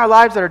things in our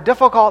lives that are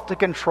difficult to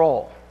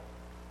control.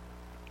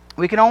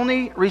 We can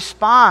only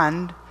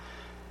respond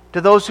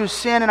to those who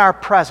sin in our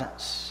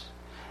presence.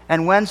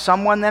 And when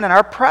someone then in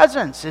our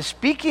presence is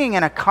speaking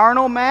in a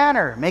carnal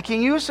manner,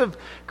 making use of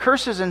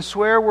curses and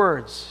swear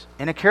words,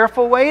 in a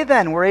careful way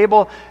then we're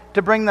able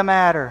to bring the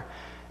matter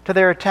to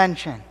their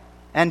attention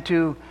and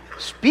to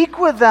speak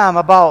with them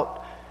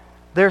about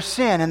their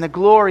sin and the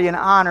glory and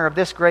honor of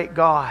this great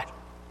God.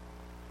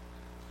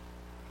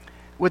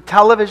 With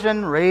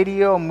television,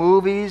 radio,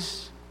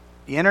 movies,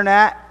 the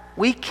internet,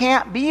 we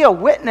can't be a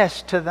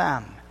witness to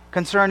them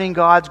concerning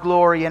God's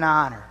glory and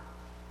honor.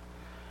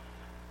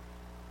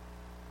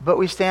 But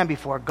we stand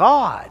before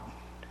God,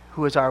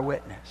 who is our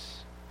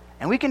witness.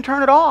 And we can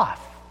turn it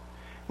off.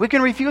 We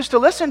can refuse to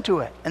listen to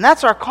it. And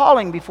that's our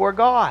calling before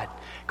God.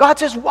 God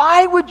says,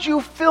 why would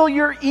you fill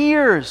your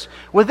ears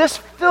with this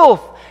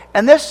filth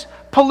and this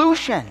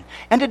pollution?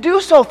 And to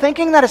do so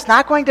thinking that it's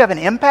not going to have an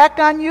impact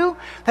on you,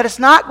 that it's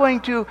not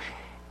going to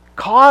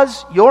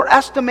cause your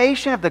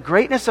estimation of the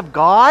greatness of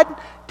God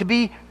to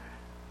be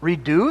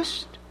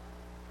reduced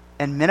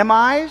and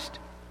minimized.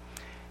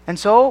 And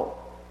so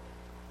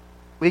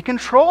we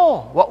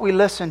control what we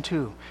listen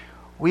to.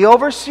 We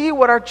oversee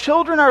what our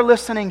children are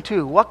listening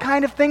to. What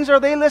kind of things are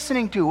they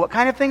listening to? What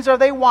kind of things are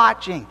they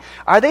watching?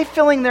 Are they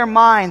filling their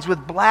minds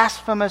with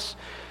blasphemous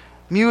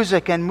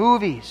music and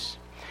movies?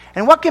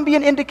 And what can be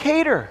an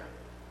indicator?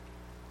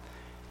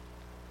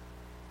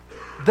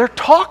 They're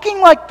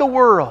talking like the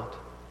world.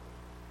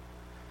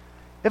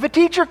 If a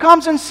teacher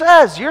comes and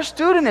says, your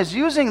student is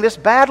using this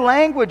bad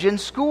language in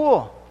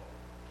school,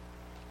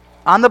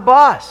 on the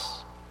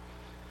bus,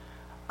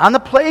 on the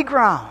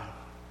playground,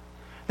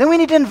 then we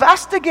need to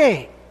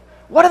investigate.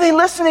 What are they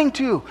listening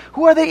to?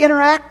 Who are they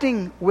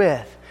interacting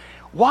with?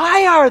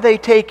 Why are they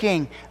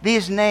taking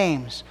these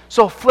names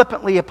so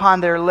flippantly upon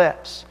their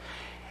lips?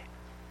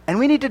 And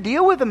we need to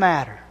deal with the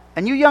matter.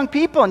 And you young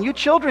people and you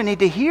children need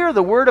to hear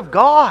the word of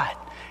God.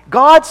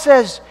 God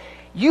says,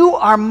 you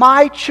are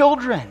my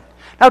children.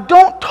 Now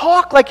don't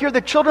talk like you're the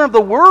children of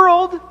the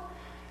world.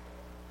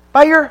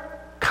 By your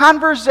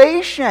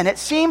conversation, it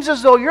seems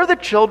as though you're the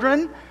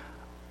children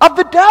of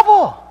the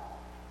devil.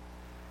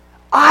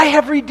 I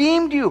have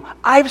redeemed you.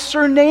 I've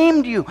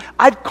surnamed you.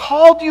 I've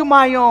called you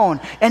my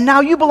own. And now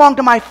you belong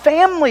to my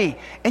family.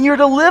 And you're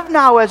to live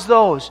now as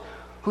those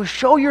who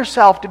show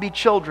yourself to be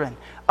children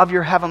of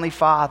your heavenly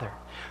Father.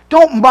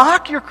 Don't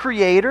mock your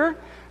Creator.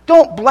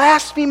 Don't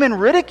blaspheme and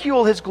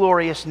ridicule His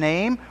glorious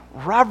name.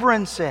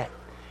 Reverence it.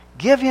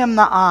 Give Him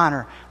the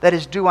honor that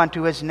is due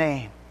unto His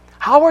name.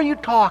 How are you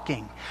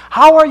talking?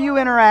 How are you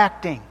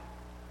interacting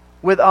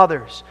with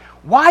others?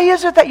 Why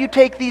is it that you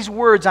take these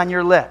words on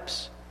your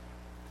lips?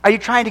 Are you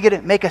trying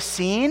to make a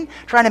scene?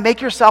 Trying to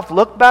make yourself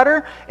look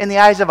better in the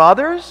eyes of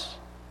others?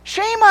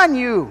 Shame on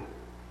you.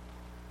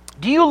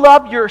 Do you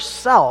love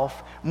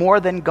yourself more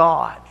than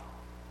God?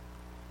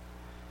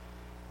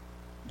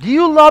 Do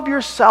you love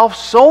yourself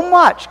so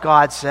much,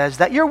 God says,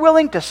 that you're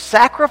willing to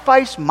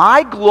sacrifice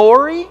my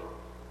glory?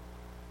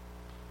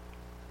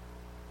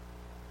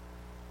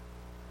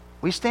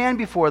 We stand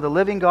before the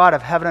living God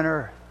of heaven and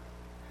earth.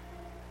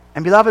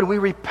 And beloved, we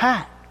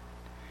repent.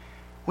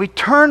 We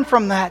turn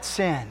from that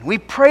sin. We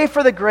pray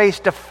for the grace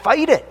to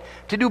fight it,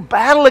 to do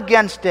battle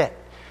against it.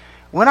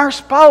 When our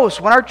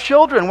spouse, when our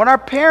children, when our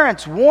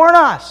parents warn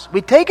us,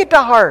 we take it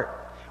to heart.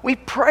 We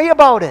pray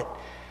about it.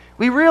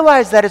 We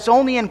realize that it's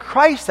only in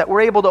Christ that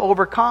we're able to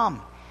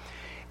overcome.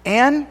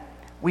 And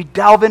we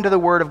delve into the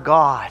Word of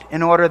God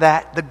in order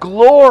that the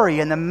glory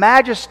and the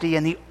majesty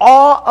and the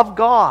awe of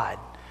God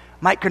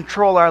might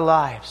control our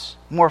lives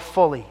more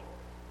fully.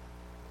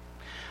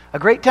 A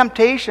great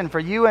temptation for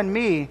you and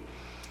me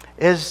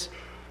is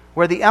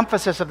where the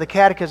emphasis of the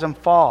Catechism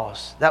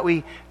falls, that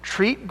we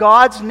treat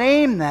God's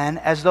name then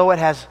as though it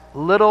has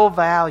little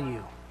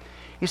value.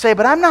 You say,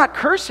 but I'm not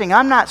cursing,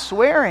 I'm not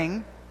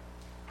swearing.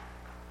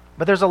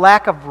 But there's a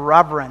lack of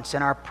reverence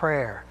in our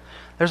prayer.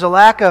 There's a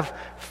lack of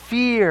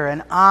fear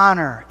and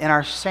honor in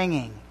our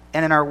singing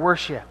and in our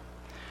worship.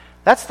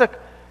 That's the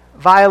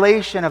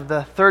violation of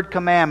the Third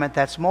Commandment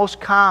that's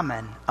most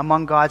common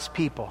among God's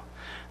people.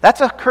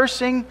 That's a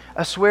cursing,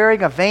 a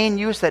swearing, a vain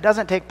use that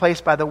doesn't take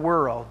place by the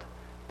world,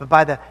 but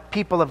by the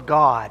people of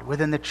God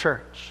within the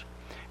church.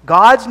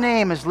 God's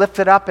name is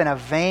lifted up in a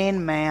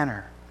vain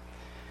manner.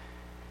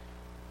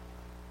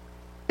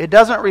 It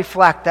doesn't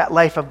reflect that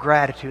life of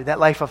gratitude, that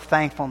life of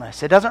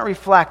thankfulness. It doesn't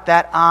reflect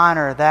that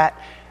honor, that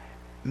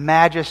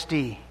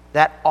majesty,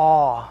 that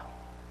awe.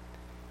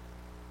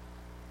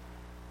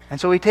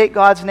 And so we take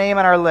God's name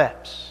on our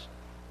lips.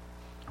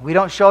 We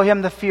don't show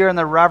Him the fear and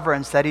the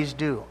reverence that He's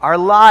due. Our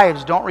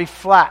lives don't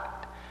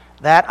reflect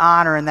that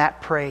honor and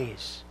that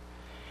praise.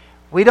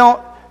 We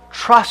don't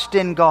trust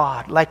in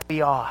God like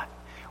we ought.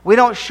 We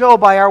don't show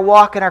by our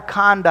walk and our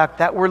conduct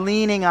that we're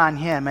leaning on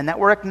Him and that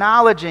we're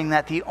acknowledging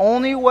that the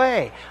only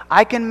way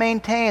I can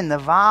maintain the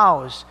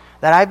vows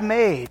that I've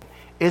made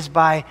is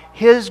by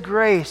His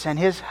grace and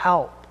His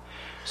help.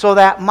 So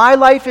that my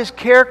life is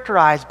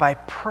characterized by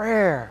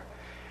prayer,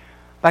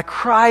 by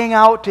crying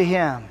out to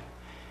Him,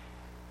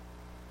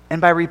 and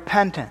by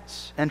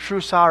repentance and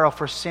true sorrow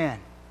for sin.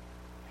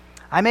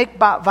 I make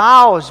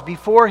vows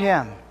before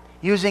Him,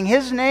 using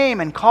His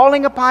name and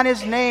calling upon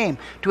His name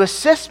to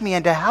assist me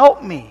and to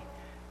help me.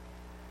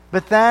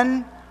 But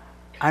then,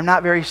 I'm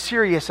not very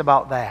serious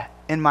about that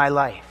in my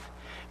life.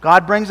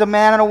 God brings a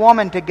man and a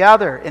woman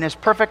together in His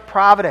perfect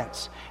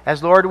providence.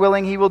 As Lord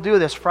willing, He will do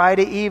this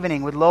Friday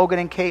evening with Logan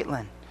and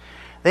Caitlin.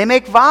 They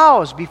make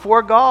vows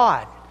before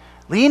God,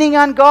 leaning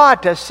on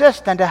God to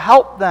assist and to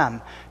help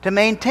them, to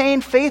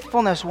maintain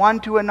faithfulness one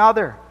to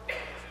another.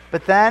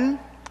 But then,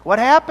 what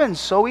happens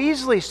so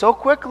easily, so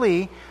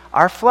quickly?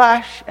 Our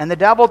flesh and the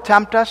devil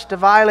tempt us to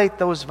violate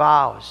those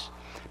vows,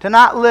 to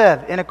not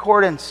live in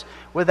accordance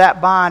with that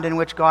bond in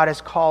which God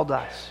has called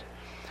us.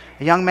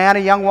 A young man, a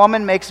young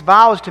woman makes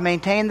vows to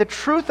maintain the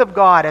truth of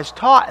God as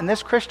taught in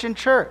this Christian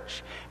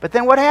church. But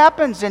then what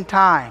happens in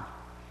time?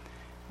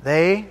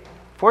 They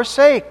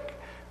forsake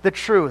the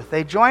truth.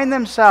 They join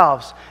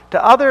themselves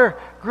to other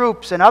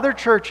groups and other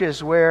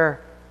churches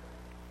where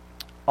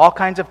all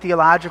kinds of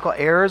theological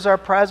errors are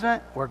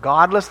present, where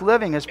godless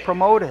living is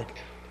promoted.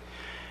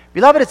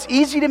 Beloved, it's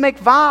easy to make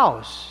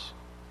vows.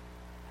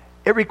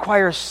 It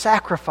requires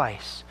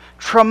sacrifice,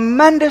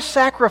 tremendous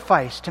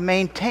sacrifice to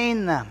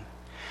maintain them.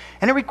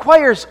 And it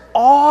requires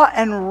awe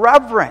and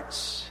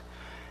reverence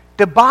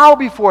to bow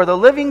before the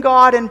living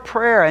God in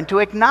prayer and to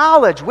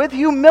acknowledge with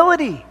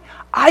humility,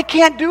 I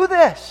can't do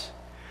this.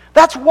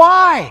 That's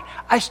why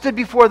I stood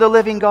before the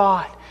living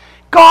God.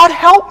 God,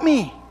 help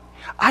me.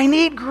 I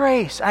need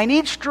grace. I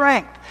need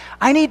strength.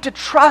 I need to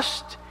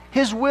trust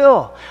His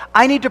will.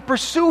 I need to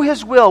pursue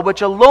His will,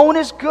 which alone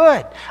is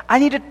good. I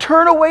need to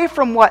turn away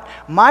from what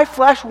my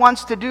flesh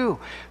wants to do.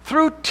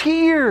 Through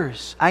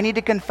tears, I need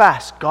to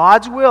confess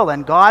God's will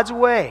and God's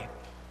way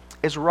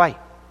is right.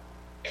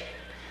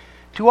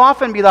 Too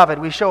often, beloved,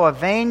 we show a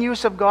vain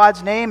use of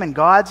God's name, and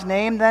God's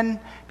name then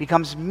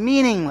becomes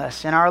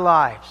meaningless in our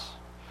lives.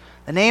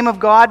 The name of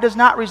God does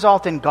not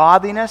result in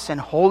godliness and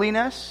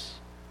holiness.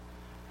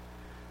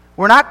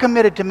 We're not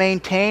committed to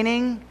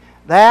maintaining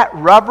that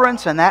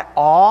reverence and that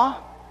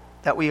awe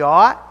that we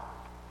ought.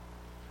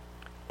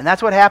 And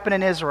that's what happened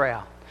in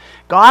Israel.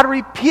 God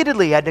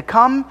repeatedly had to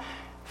come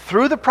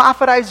through the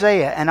prophet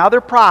Isaiah and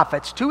other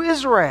prophets to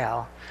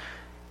Israel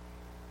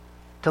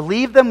to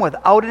leave them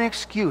without an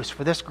excuse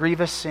for this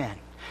grievous sin.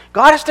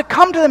 God has to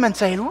come to them and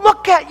say,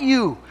 look at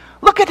you.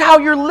 Look at how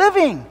you're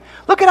living.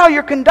 Look at how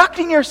you're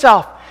conducting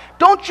yourself.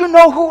 Don't you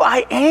know who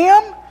I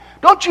am?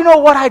 Don't you know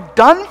what I've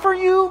done for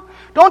you?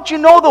 Don't you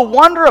know the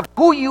wonder of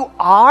who you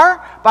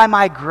are by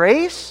my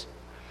grace?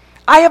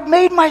 I have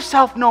made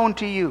myself known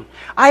to you.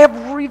 I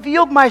have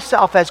revealed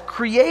myself as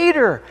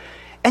creator,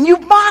 and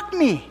you've mocked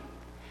me.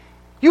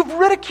 You've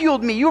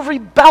ridiculed me. You've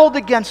rebelled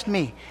against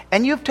me.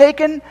 And you've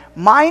taken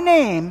my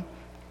name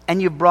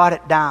and you've brought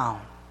it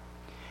down.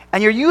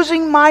 And you're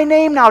using my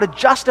name now to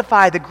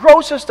justify the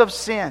grossest of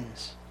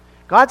sins.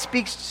 God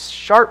speaks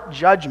sharp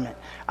judgment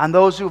on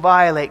those who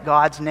violate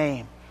God's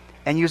name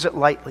and use it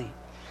lightly.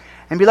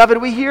 And beloved,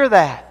 we hear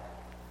that.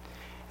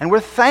 And we're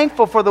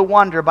thankful for the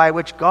wonder by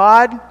which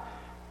God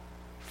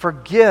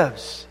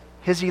forgives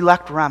His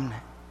elect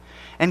remnant.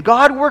 And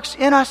God works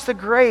in us the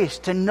grace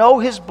to know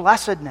His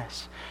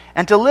blessedness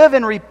and to live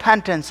in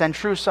repentance and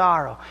true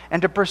sorrow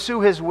and to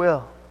pursue His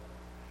will.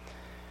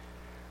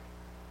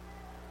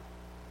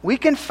 We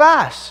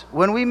confess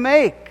when we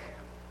make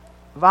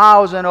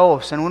vows and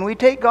oaths and when we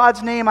take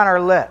God's name on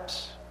our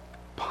lips.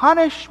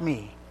 Punish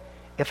me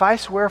if I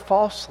swear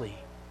falsely.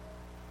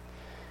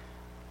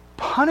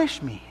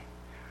 Punish me.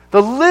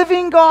 The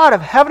living God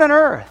of heaven and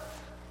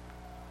earth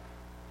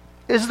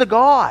is the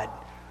God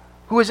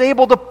who is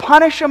able to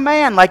punish a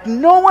man like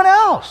no one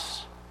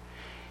else.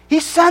 He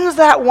sends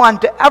that one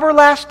to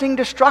everlasting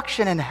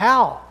destruction in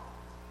hell.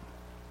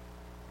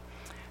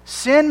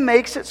 Sin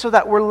makes it so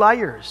that we're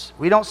liars.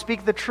 We don't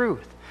speak the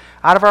truth.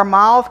 Out of our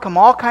mouth come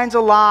all kinds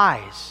of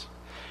lies.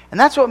 And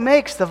that's what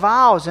makes the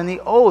vows and the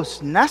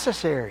oaths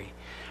necessary.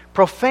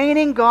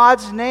 Profaning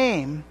God's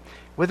name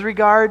with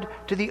regard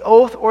to the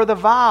oath or the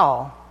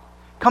vow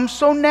comes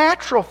so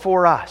natural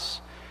for us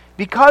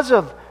because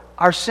of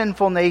our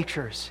sinful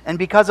natures and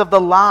because of the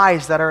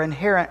lies that are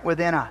inherent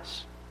within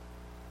us.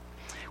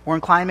 We're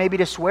inclined maybe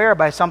to swear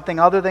by something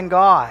other than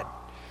God.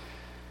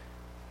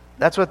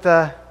 That's what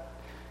the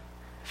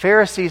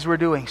Pharisees were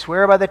doing.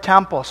 Swear by the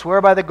temple,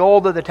 swear by the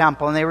gold of the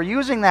temple. And they were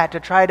using that to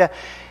try to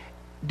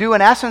do,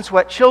 in essence,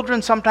 what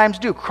children sometimes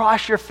do.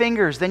 Cross your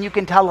fingers, then you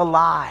can tell a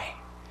lie.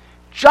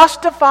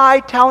 Justify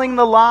telling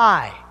the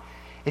lie.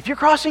 If you're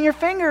crossing your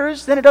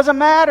fingers, then it doesn't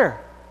matter.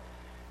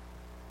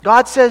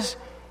 God says,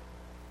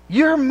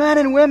 you're men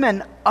and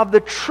women of the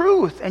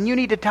truth, and you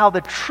need to tell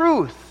the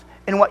truth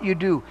in what you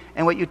do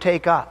and what you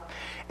take up.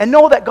 And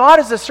know that God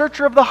is the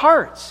searcher of the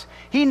hearts.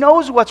 He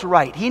knows what's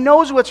right. He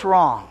knows what's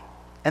wrong.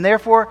 And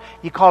therefore,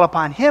 you call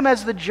upon Him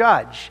as the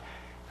judge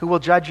who will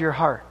judge your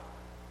heart.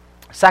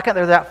 Second,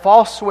 there's that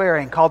false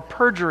swearing called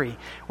perjury,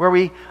 where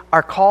we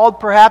are called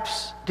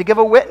perhaps to give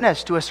a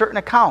witness to a certain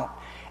account,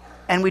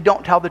 and we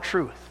don't tell the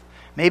truth.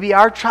 Maybe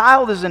our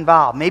child is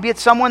involved. Maybe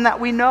it's someone that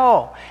we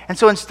know. And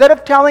so instead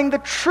of telling the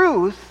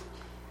truth,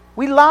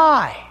 we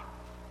lie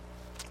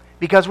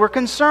because we're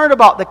concerned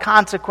about the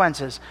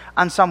consequences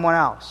on someone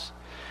else.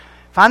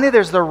 Finally,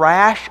 there's the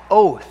rash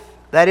oath.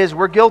 That is,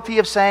 we're guilty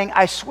of saying,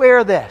 I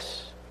swear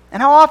this.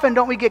 And how often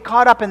don't we get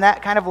caught up in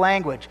that kind of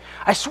language?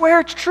 I swear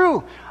it's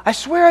true. I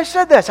swear I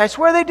said this. I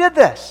swear they did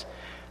this.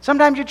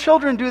 Sometimes your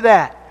children do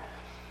that.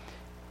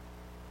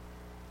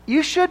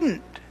 You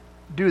shouldn't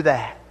do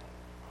that.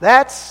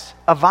 That's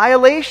a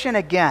violation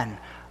again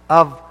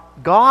of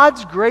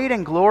God's great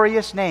and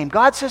glorious name.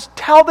 God says,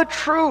 tell the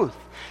truth.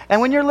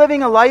 And when you're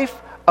living a life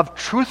of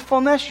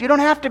truthfulness, you don't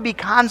have to be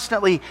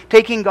constantly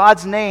taking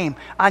God's name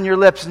on your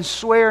lips and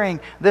swearing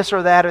this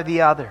or that or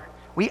the other.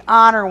 We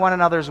honor one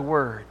another's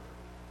word.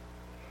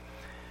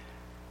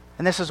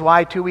 And this is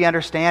why, too, we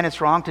understand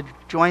it's wrong to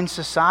join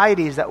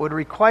societies that would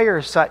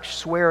require such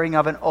swearing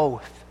of an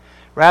oath.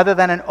 Rather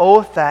than an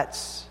oath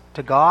that's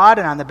to God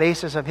and on the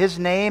basis of His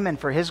name and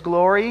for His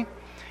glory,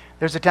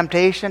 there's a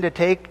temptation to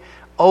take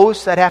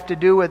oaths that have to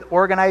do with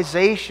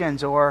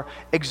organizations or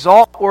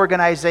exalt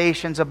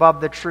organizations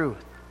above the truth.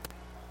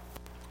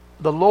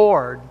 The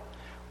Lord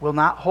will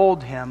not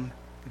hold him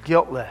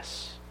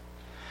guiltless.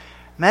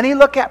 Many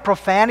look at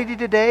profanity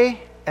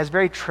today as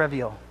very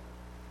trivial.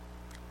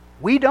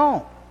 We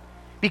don't,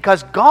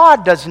 because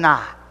God does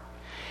not.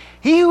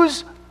 He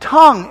whose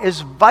tongue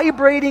is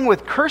vibrating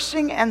with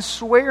cursing and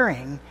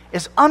swearing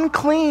is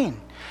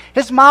unclean.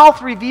 His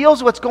mouth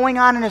reveals what's going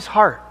on in his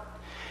heart.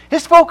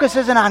 His focus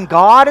isn't on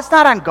God. It's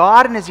not on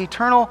God and His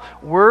eternal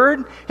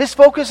word. His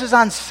focus is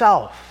on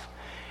self.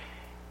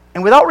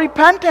 And without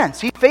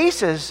repentance, he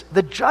faces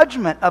the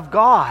judgment of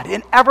God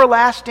in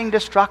everlasting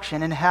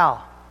destruction in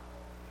hell.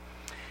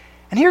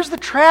 And here's the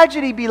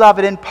tragedy,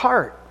 beloved, in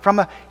part, from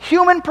a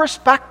human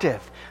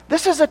perspective.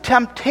 This is a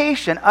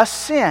temptation, a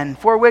sin,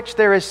 for which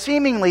there is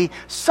seemingly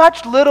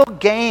such little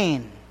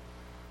gain.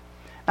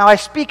 Now I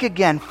speak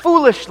again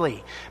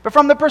foolishly, but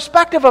from the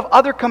perspective of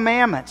other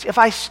commandments, if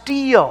I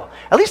steal,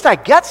 at least I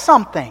get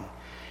something.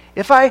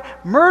 If I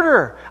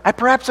murder, I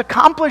perhaps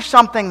accomplish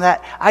something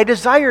that I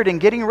desired in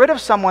getting rid of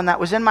someone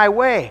that was in my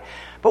way.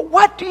 But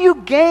what do you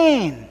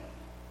gain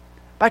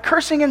by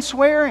cursing and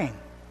swearing?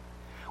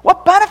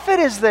 What benefit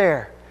is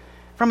there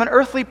from an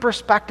earthly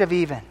perspective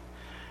even?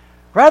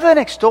 Rather than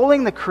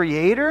extolling the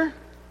Creator,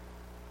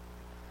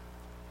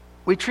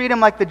 we treat Him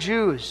like the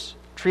Jews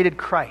treated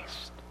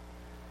Christ.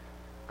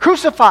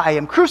 Crucify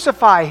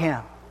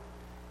Him,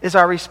 is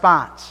our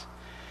response.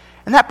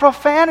 And that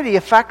profanity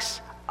affects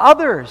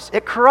others.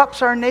 It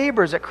corrupts our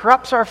neighbors. It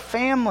corrupts our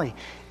family.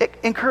 It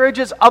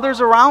encourages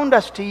others around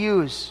us to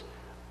use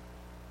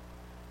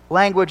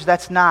language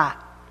that's not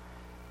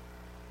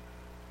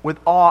with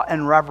awe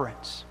and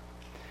reverence.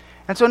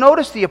 And so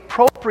notice the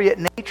appropriate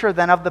nature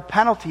then of the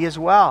penalty as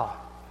well.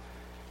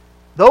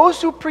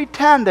 Those who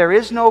pretend there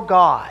is no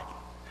God,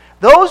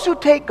 those who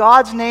take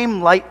God's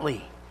name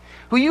lightly,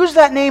 who use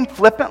that name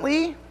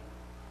flippantly,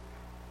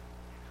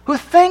 who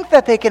think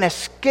that they can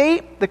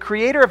escape the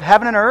Creator of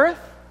heaven and earth,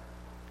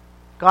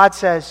 God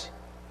says,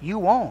 you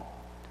won't.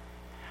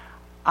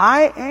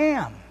 I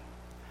am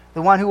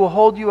the one who will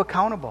hold you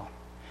accountable.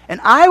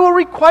 And I will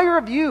require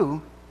of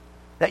you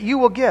that you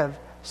will give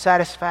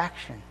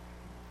satisfaction.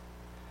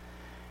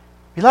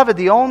 Beloved,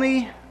 the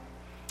only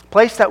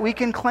place that we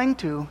can cling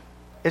to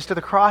is to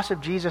the cross of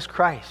Jesus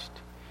Christ.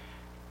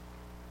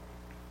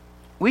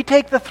 We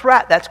take the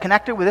threat that's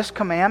connected with this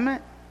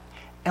commandment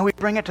and we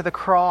bring it to the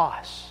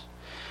cross.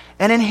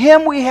 And in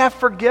Him we have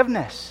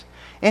forgiveness.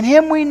 In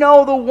Him we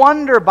know the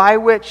wonder by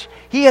which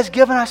He has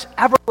given us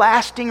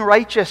everlasting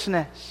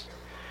righteousness.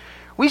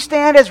 We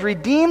stand as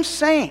redeemed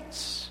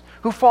saints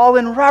who fall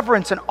in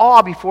reverence and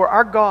awe before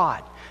our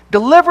God,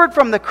 delivered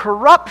from the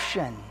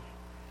corruption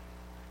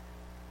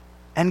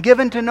and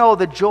given to know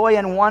the joy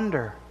and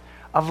wonder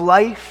of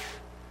life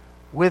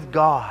with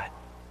God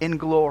in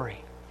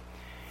glory.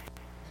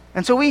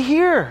 And so we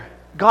hear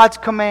God's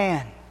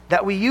command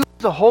that we use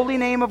the holy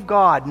name of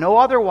God no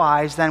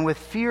otherwise than with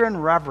fear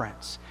and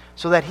reverence,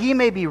 so that he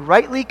may be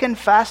rightly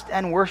confessed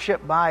and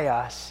worshiped by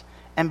us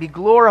and be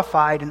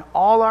glorified in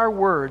all our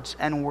words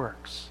and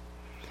works.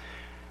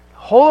 The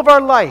whole of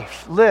our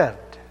life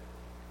lived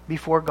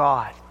before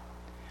God.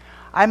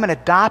 I'm an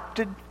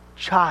adopted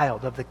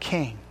child of the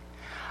King.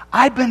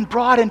 I've been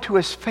brought into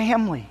his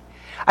family.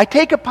 I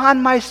take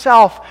upon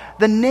myself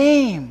the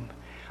name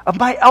of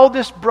my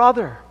eldest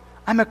brother.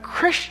 I'm a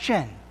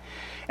Christian.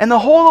 And the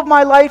whole of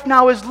my life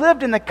now is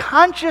lived in the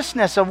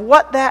consciousness of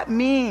what that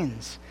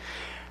means.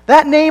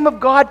 That name of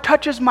God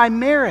touches my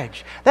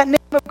marriage. That name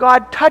of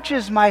God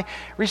touches my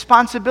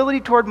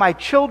responsibility toward my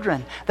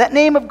children. That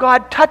name of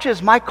God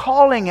touches my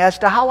calling as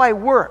to how I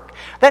work.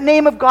 That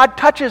name of God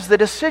touches the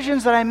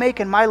decisions that I make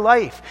in my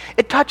life.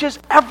 It touches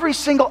every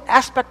single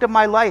aspect of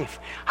my life.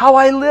 How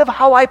I live,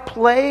 how I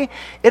play.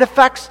 It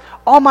affects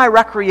all my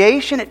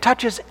recreation. It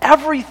touches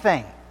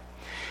everything.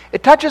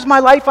 It touches my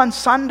life on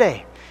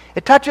Sunday.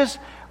 It touches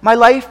my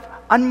life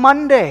on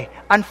Monday,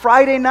 on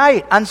Friday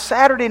night, on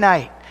Saturday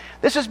night.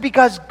 This is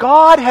because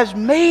God has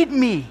made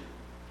me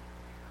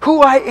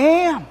who I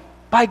am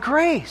by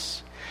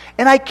grace.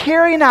 And I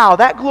carry now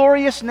that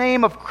glorious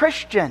name of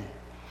Christian.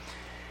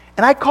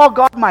 And I call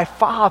God my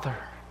Father.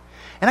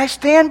 And I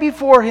stand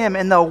before him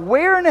in the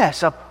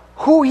awareness of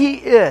who he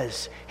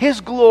is, his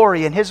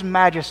glory and his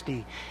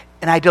majesty.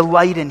 And I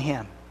delight in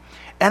him.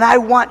 And I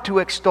want to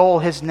extol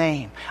his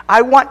name.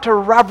 I want to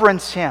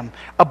reverence him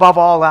above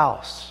all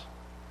else.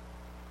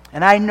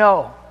 And I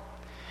know,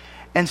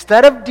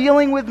 instead of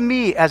dealing with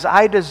me as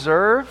I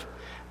deserve,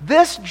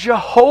 this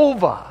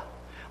Jehovah,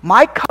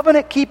 my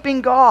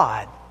covenant-keeping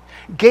God,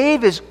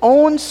 gave his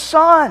own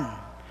Son,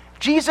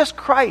 Jesus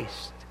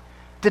Christ,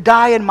 to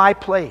die in my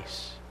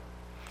place.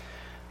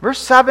 Verse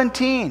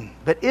 17,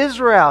 but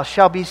Israel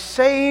shall be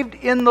saved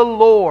in the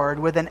Lord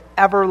with an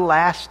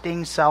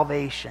everlasting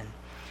salvation.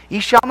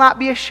 He shall not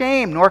be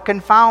ashamed nor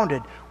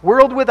confounded,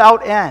 world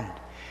without end.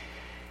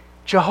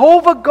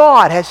 Jehovah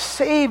God has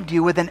saved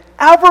you with an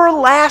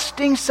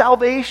everlasting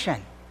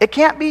salvation. It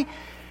can't be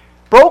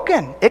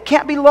broken. It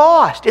can't be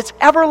lost. It's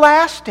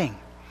everlasting.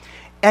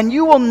 And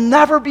you will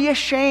never be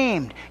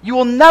ashamed. You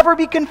will never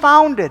be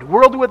confounded,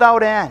 world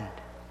without end.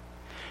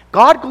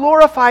 God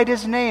glorified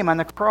his name on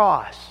the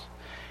cross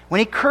when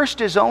he cursed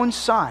his own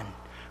Son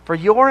for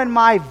your and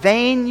my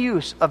vain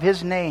use of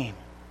his name.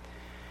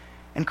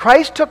 And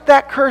Christ took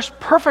that curse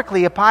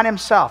perfectly upon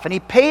himself, and he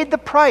paid the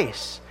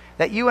price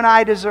that you and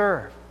I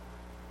deserve.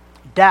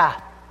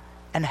 Death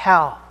and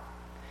hell.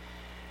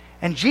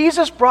 And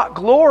Jesus brought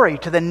glory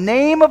to the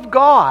name of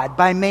God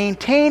by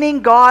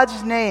maintaining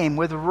God's name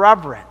with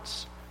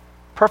reverence,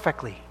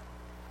 perfectly,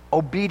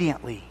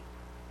 obediently.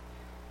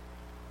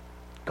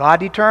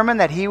 God determined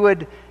that he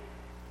would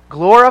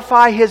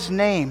glorify his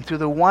name through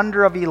the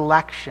wonder of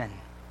election.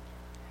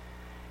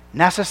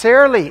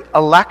 Necessarily,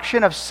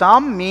 election of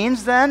some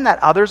means then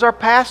that others are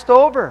passed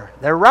over.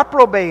 They're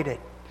reprobated.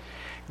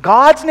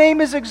 God's name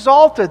is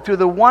exalted through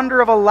the wonder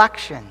of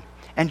election.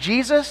 And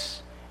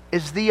Jesus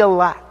is the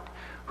elect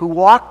who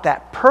walked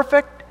that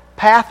perfect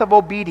path of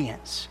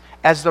obedience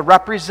as the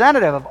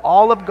representative of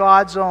all of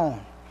God's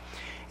own.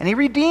 And he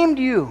redeemed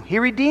you. He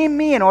redeemed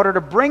me in order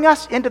to bring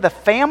us into the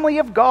family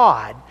of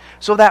God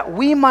so that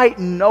we might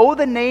know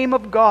the name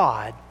of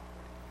God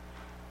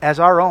as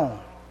our own.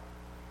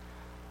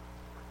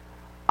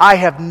 I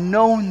have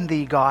known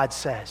thee, God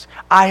says.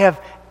 I have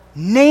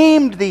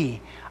named thee.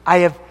 I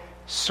have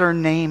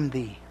surnamed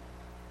thee.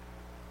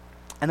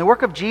 And the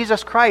work of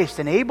Jesus Christ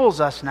enables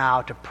us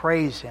now to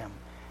praise him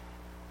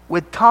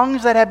with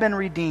tongues that have been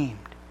redeemed,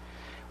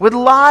 with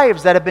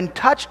lives that have been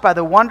touched by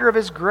the wonder of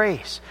his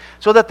grace,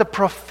 so that the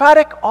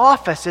prophetic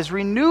office is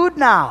renewed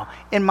now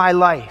in my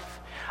life.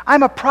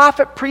 I'm a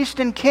prophet, priest,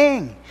 and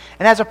king.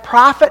 And as a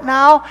prophet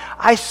now,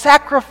 I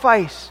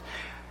sacrifice.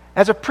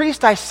 As a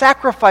priest, I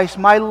sacrifice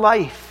my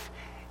life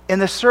in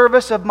the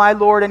service of my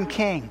Lord and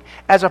King.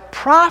 As a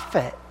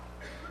prophet,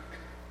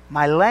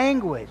 my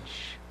language,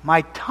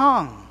 my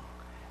tongue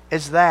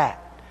is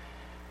that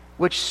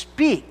which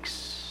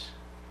speaks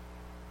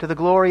to the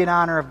glory and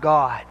honor of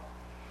God.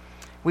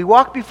 We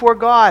walk before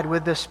God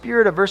with the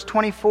spirit of verse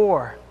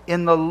 24.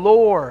 In the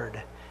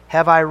Lord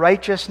have I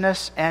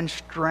righteousness and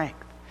strength.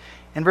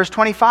 In verse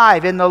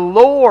 25, in the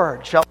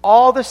Lord shall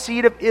all the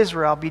seed of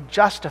Israel be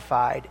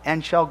justified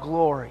and shall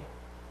glory.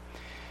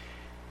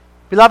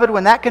 Beloved,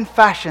 when that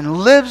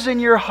confession lives in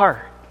your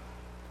heart,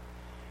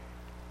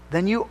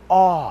 then you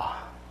awe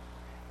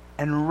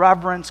and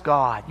reverence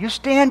God. You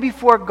stand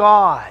before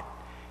God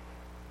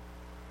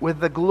with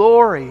the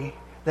glory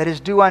that is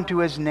due unto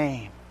his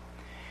name.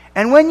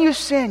 And when you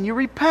sin, you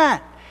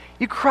repent.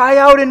 You cry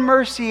out in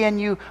mercy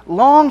and you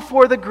long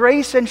for the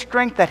grace and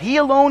strength that he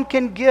alone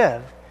can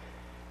give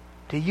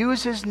to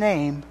use his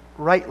name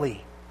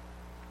rightly.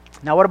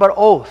 Now, what about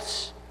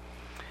oaths?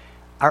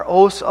 Are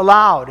oaths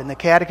allowed? And the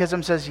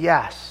Catechism says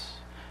yes.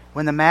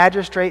 when the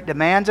magistrate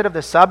demands it of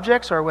the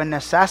subjects, or when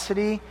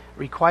necessity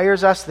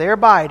requires us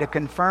thereby to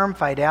confirm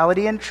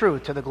fidelity and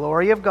truth to the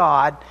glory of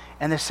God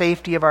and the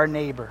safety of our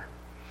neighbor.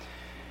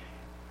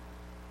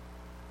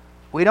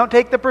 We don't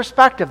take the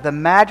perspective the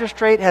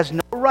magistrate has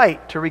no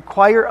right to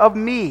require of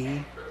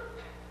me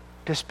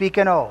to speak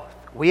an oath.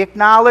 We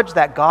acknowledge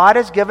that God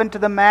has given to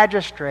the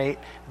magistrate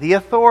the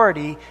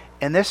authority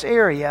in this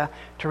area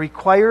to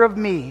require of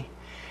me,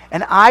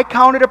 and I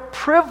count it a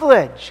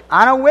privilege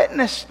on a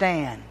witness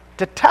stand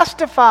to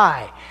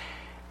testify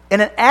in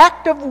an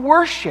act of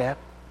worship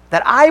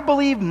that I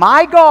believe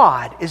my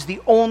God is the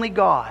only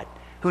God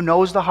who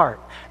knows the heart,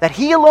 that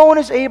He alone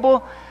is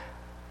able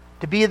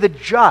to be the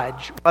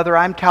judge whether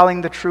I'm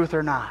telling the truth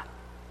or not.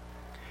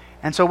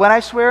 And so when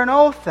I swear an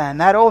oath, then,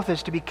 that oath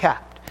is to be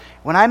kept.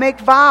 When I make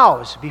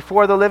vows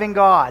before the living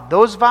God,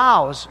 those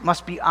vows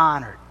must be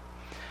honored.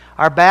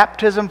 Our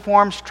baptism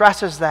form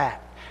stresses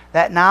that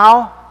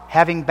now,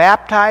 having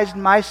baptized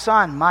my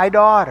son, my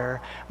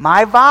daughter,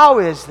 my vow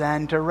is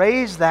then to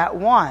raise that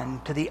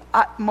one to the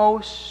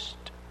utmost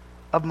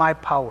of my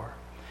power.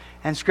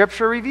 And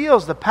Scripture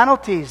reveals the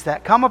penalties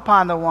that come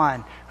upon the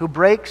one who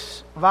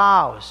breaks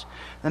vows.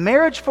 The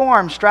marriage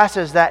form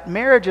stresses that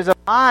marriage is a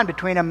bond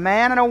between a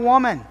man and a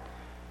woman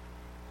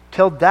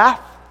till death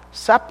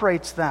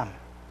separates them.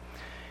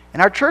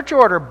 And our church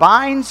order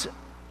binds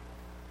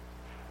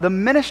the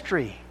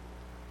ministry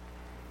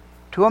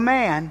to a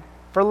man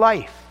for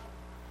life.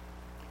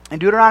 In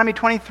Deuteronomy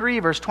 23,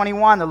 verse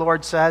 21, the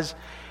Lord says,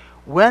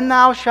 "When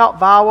thou shalt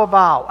vow a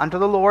vow unto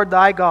the Lord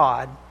thy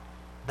God,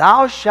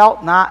 thou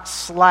shalt not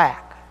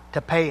slack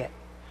to pay it.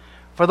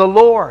 For the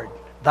Lord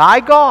thy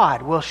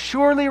God will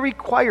surely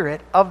require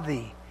it of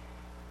thee,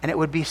 and it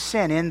would be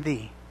sin in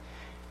thee."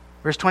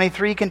 Verse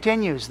 23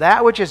 continues,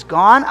 "That which is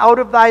gone out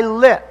of thy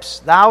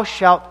lips thou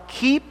shalt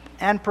keep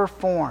and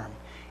perform,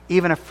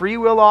 even a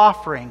freewill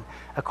offering,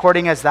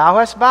 according as thou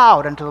hast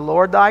vowed unto the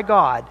Lord thy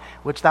God,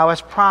 which thou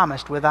hast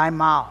promised with thy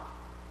mouth."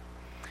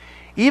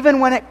 Even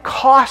when it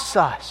costs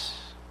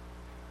us,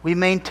 we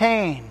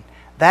maintain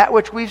that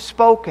which we've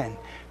spoken,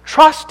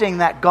 trusting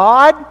that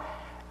God,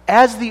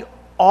 as the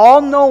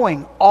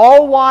all-knowing,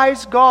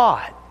 all-wise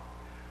God,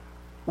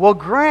 will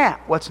grant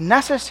what's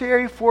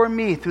necessary for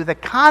me through the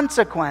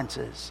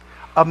consequences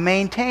of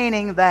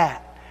maintaining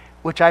that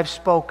which I've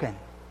spoken.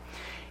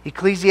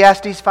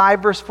 Ecclesiastes 5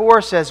 verse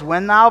 4 says,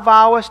 "When thou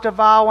vowest a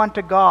vow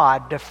unto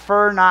God,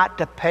 defer not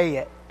to pay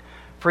it.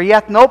 For he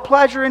hath no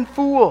pleasure in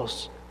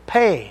fools.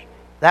 Pay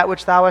that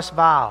which thou hast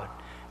vowed.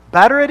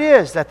 Better it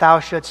is that thou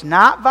shouldst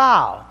not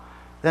vow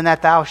than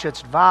that thou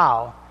shouldst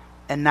vow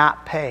and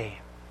not pay."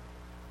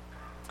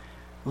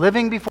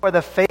 Living before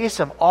the face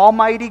of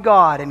Almighty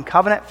God in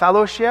covenant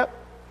fellowship,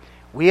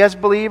 we as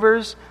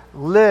believers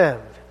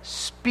live,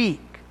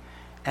 speak,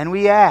 and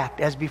we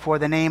act as before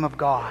the name of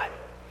God.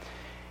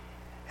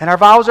 And our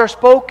vows are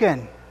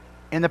spoken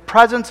in the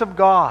presence of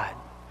God,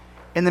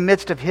 in the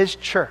midst of His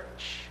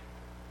church,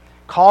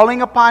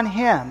 calling upon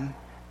Him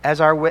as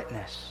our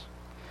witness.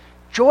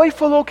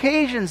 Joyful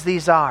occasions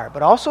these are,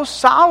 but also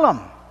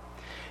solemn,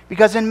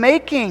 because in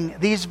making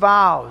these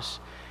vows,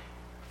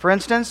 for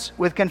instance,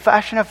 with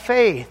confession of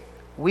faith,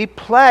 we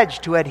pledge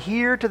to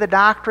adhere to the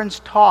doctrines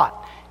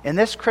taught in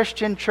this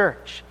Christian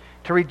church,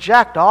 to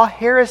reject all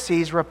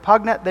heresies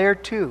repugnant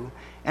thereto,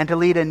 and to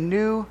lead a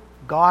new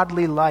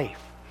godly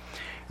life.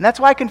 And that's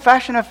why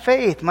confession of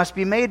faith must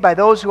be made by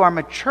those who are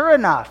mature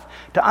enough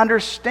to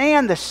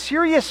understand the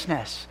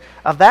seriousness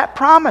of that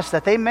promise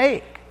that they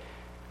make,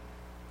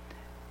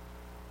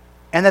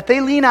 and that they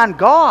lean on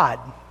God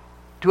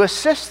to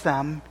assist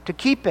them to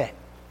keep it.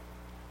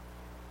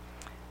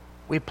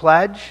 We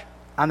pledge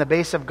on the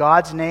base of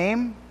God's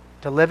name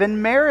to live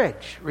in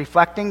marriage,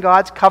 reflecting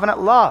God's covenant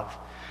love.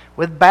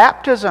 With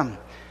baptism,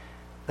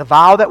 the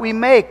vow that we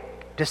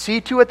make to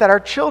see to it that our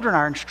children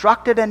are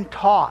instructed and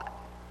taught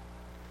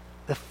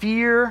the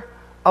fear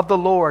of the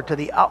Lord to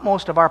the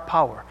utmost of our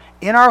power.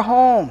 In our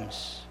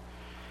homes,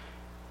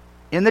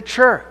 in the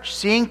church,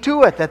 seeing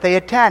to it that they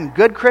attend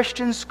good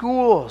Christian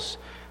schools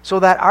so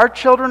that our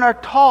children are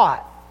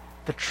taught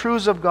the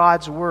truths of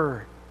God's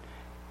Word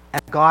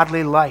and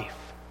godly life.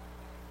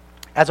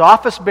 As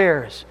office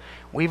bearers,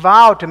 we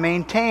vow to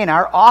maintain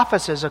our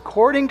offices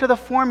according to the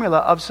formula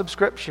of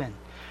subscription,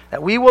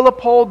 that we will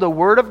uphold the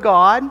Word of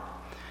God,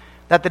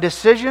 that the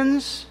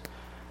decisions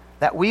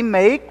that we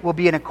make will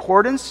be in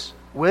accordance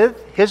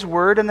with His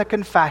Word and the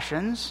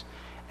confessions,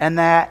 and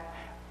that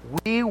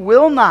we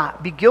will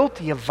not be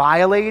guilty of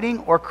violating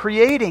or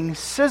creating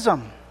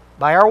schism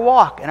by our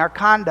walk and our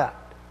conduct.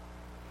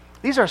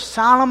 These are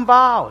solemn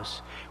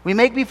vows we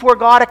make before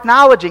God,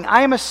 acknowledging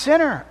I am a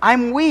sinner,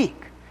 I'm weak,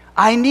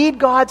 I need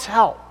God's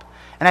help.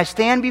 And I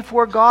stand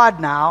before God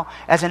now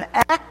as an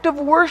act of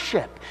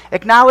worship,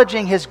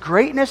 acknowledging His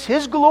greatness,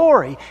 His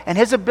glory, and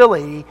His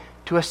ability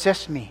to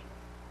assist me.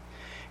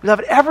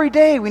 Beloved, every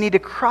day we need to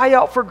cry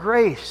out for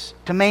grace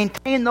to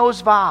maintain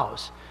those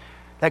vows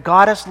that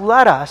God has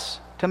led us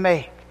to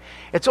make.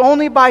 It's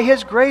only by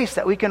His grace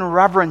that we can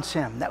reverence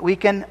Him, that we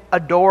can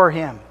adore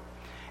Him.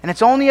 And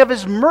it's only of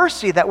His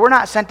mercy that we're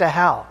not sent to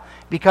hell,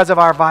 because of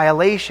our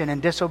violation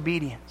and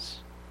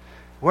disobedience.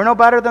 We're no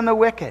better than the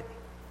wicked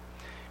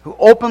who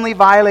openly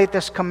violate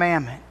this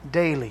commandment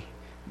daily.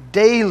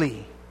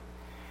 Daily,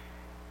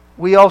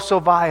 we also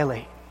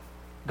violate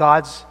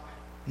God's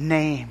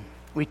name.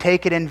 We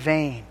take it in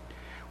vain.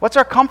 What's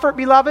our comfort,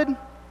 beloved?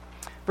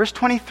 Verse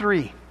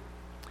 23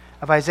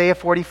 of Isaiah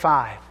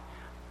 45.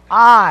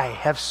 I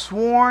have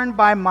sworn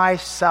by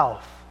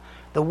myself,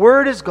 the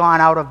word is gone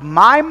out of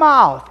my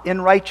mouth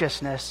in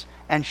righteousness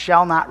and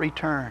shall not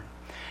return.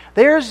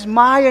 There's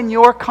my and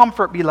your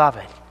comfort,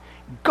 beloved.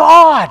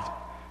 God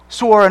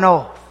swore an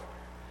oath.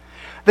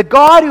 The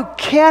God who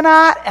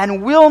cannot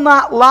and will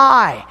not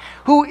lie,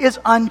 who is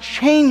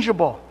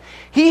unchangeable.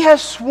 He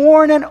has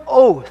sworn an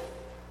oath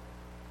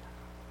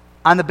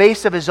on the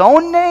basis of his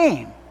own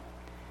name,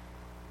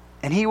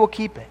 and he will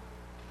keep it.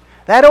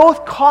 That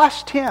oath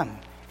cost him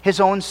his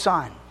own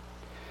son.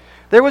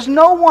 There was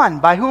no one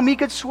by whom he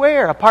could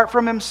swear apart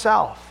from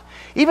himself.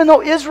 Even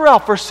though Israel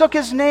forsook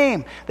his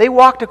name, they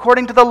walked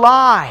according to the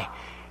lie.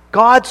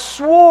 God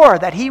swore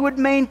that he would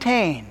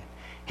maintain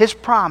his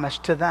promise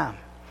to them.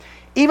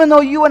 Even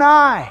though you and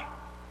I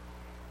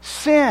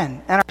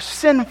sin and are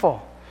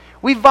sinful,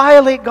 we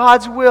violate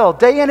God's will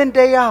day in and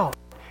day out.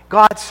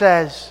 God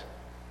says,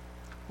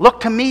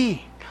 look to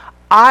me.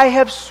 I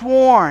have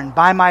sworn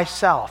by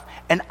myself,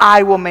 and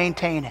I will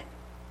maintain it.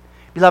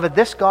 Beloved,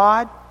 this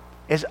God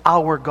is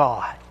our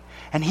God,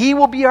 and he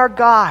will be our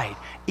guide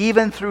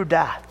even through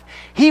death.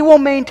 He will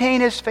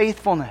maintain his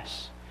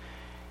faithfulness.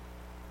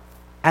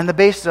 And the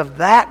basis of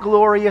that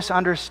glorious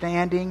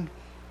understanding,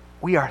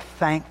 we are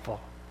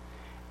thankful.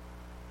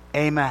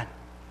 Amen.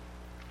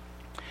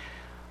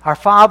 Our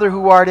Father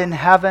who art in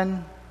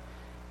heaven,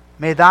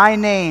 may thy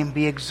name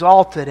be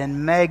exalted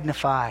and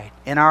magnified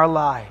in our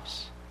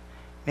lives.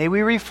 May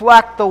we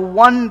reflect the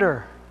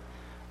wonder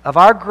of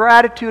our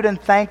gratitude and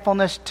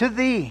thankfulness to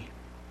thee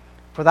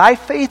for thy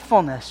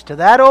faithfulness to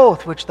that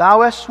oath which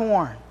thou hast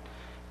sworn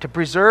to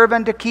preserve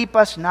and to keep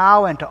us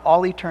now and to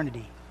all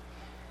eternity.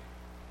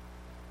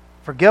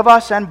 Forgive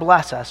us and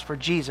bless us for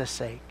Jesus'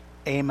 sake.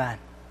 Amen.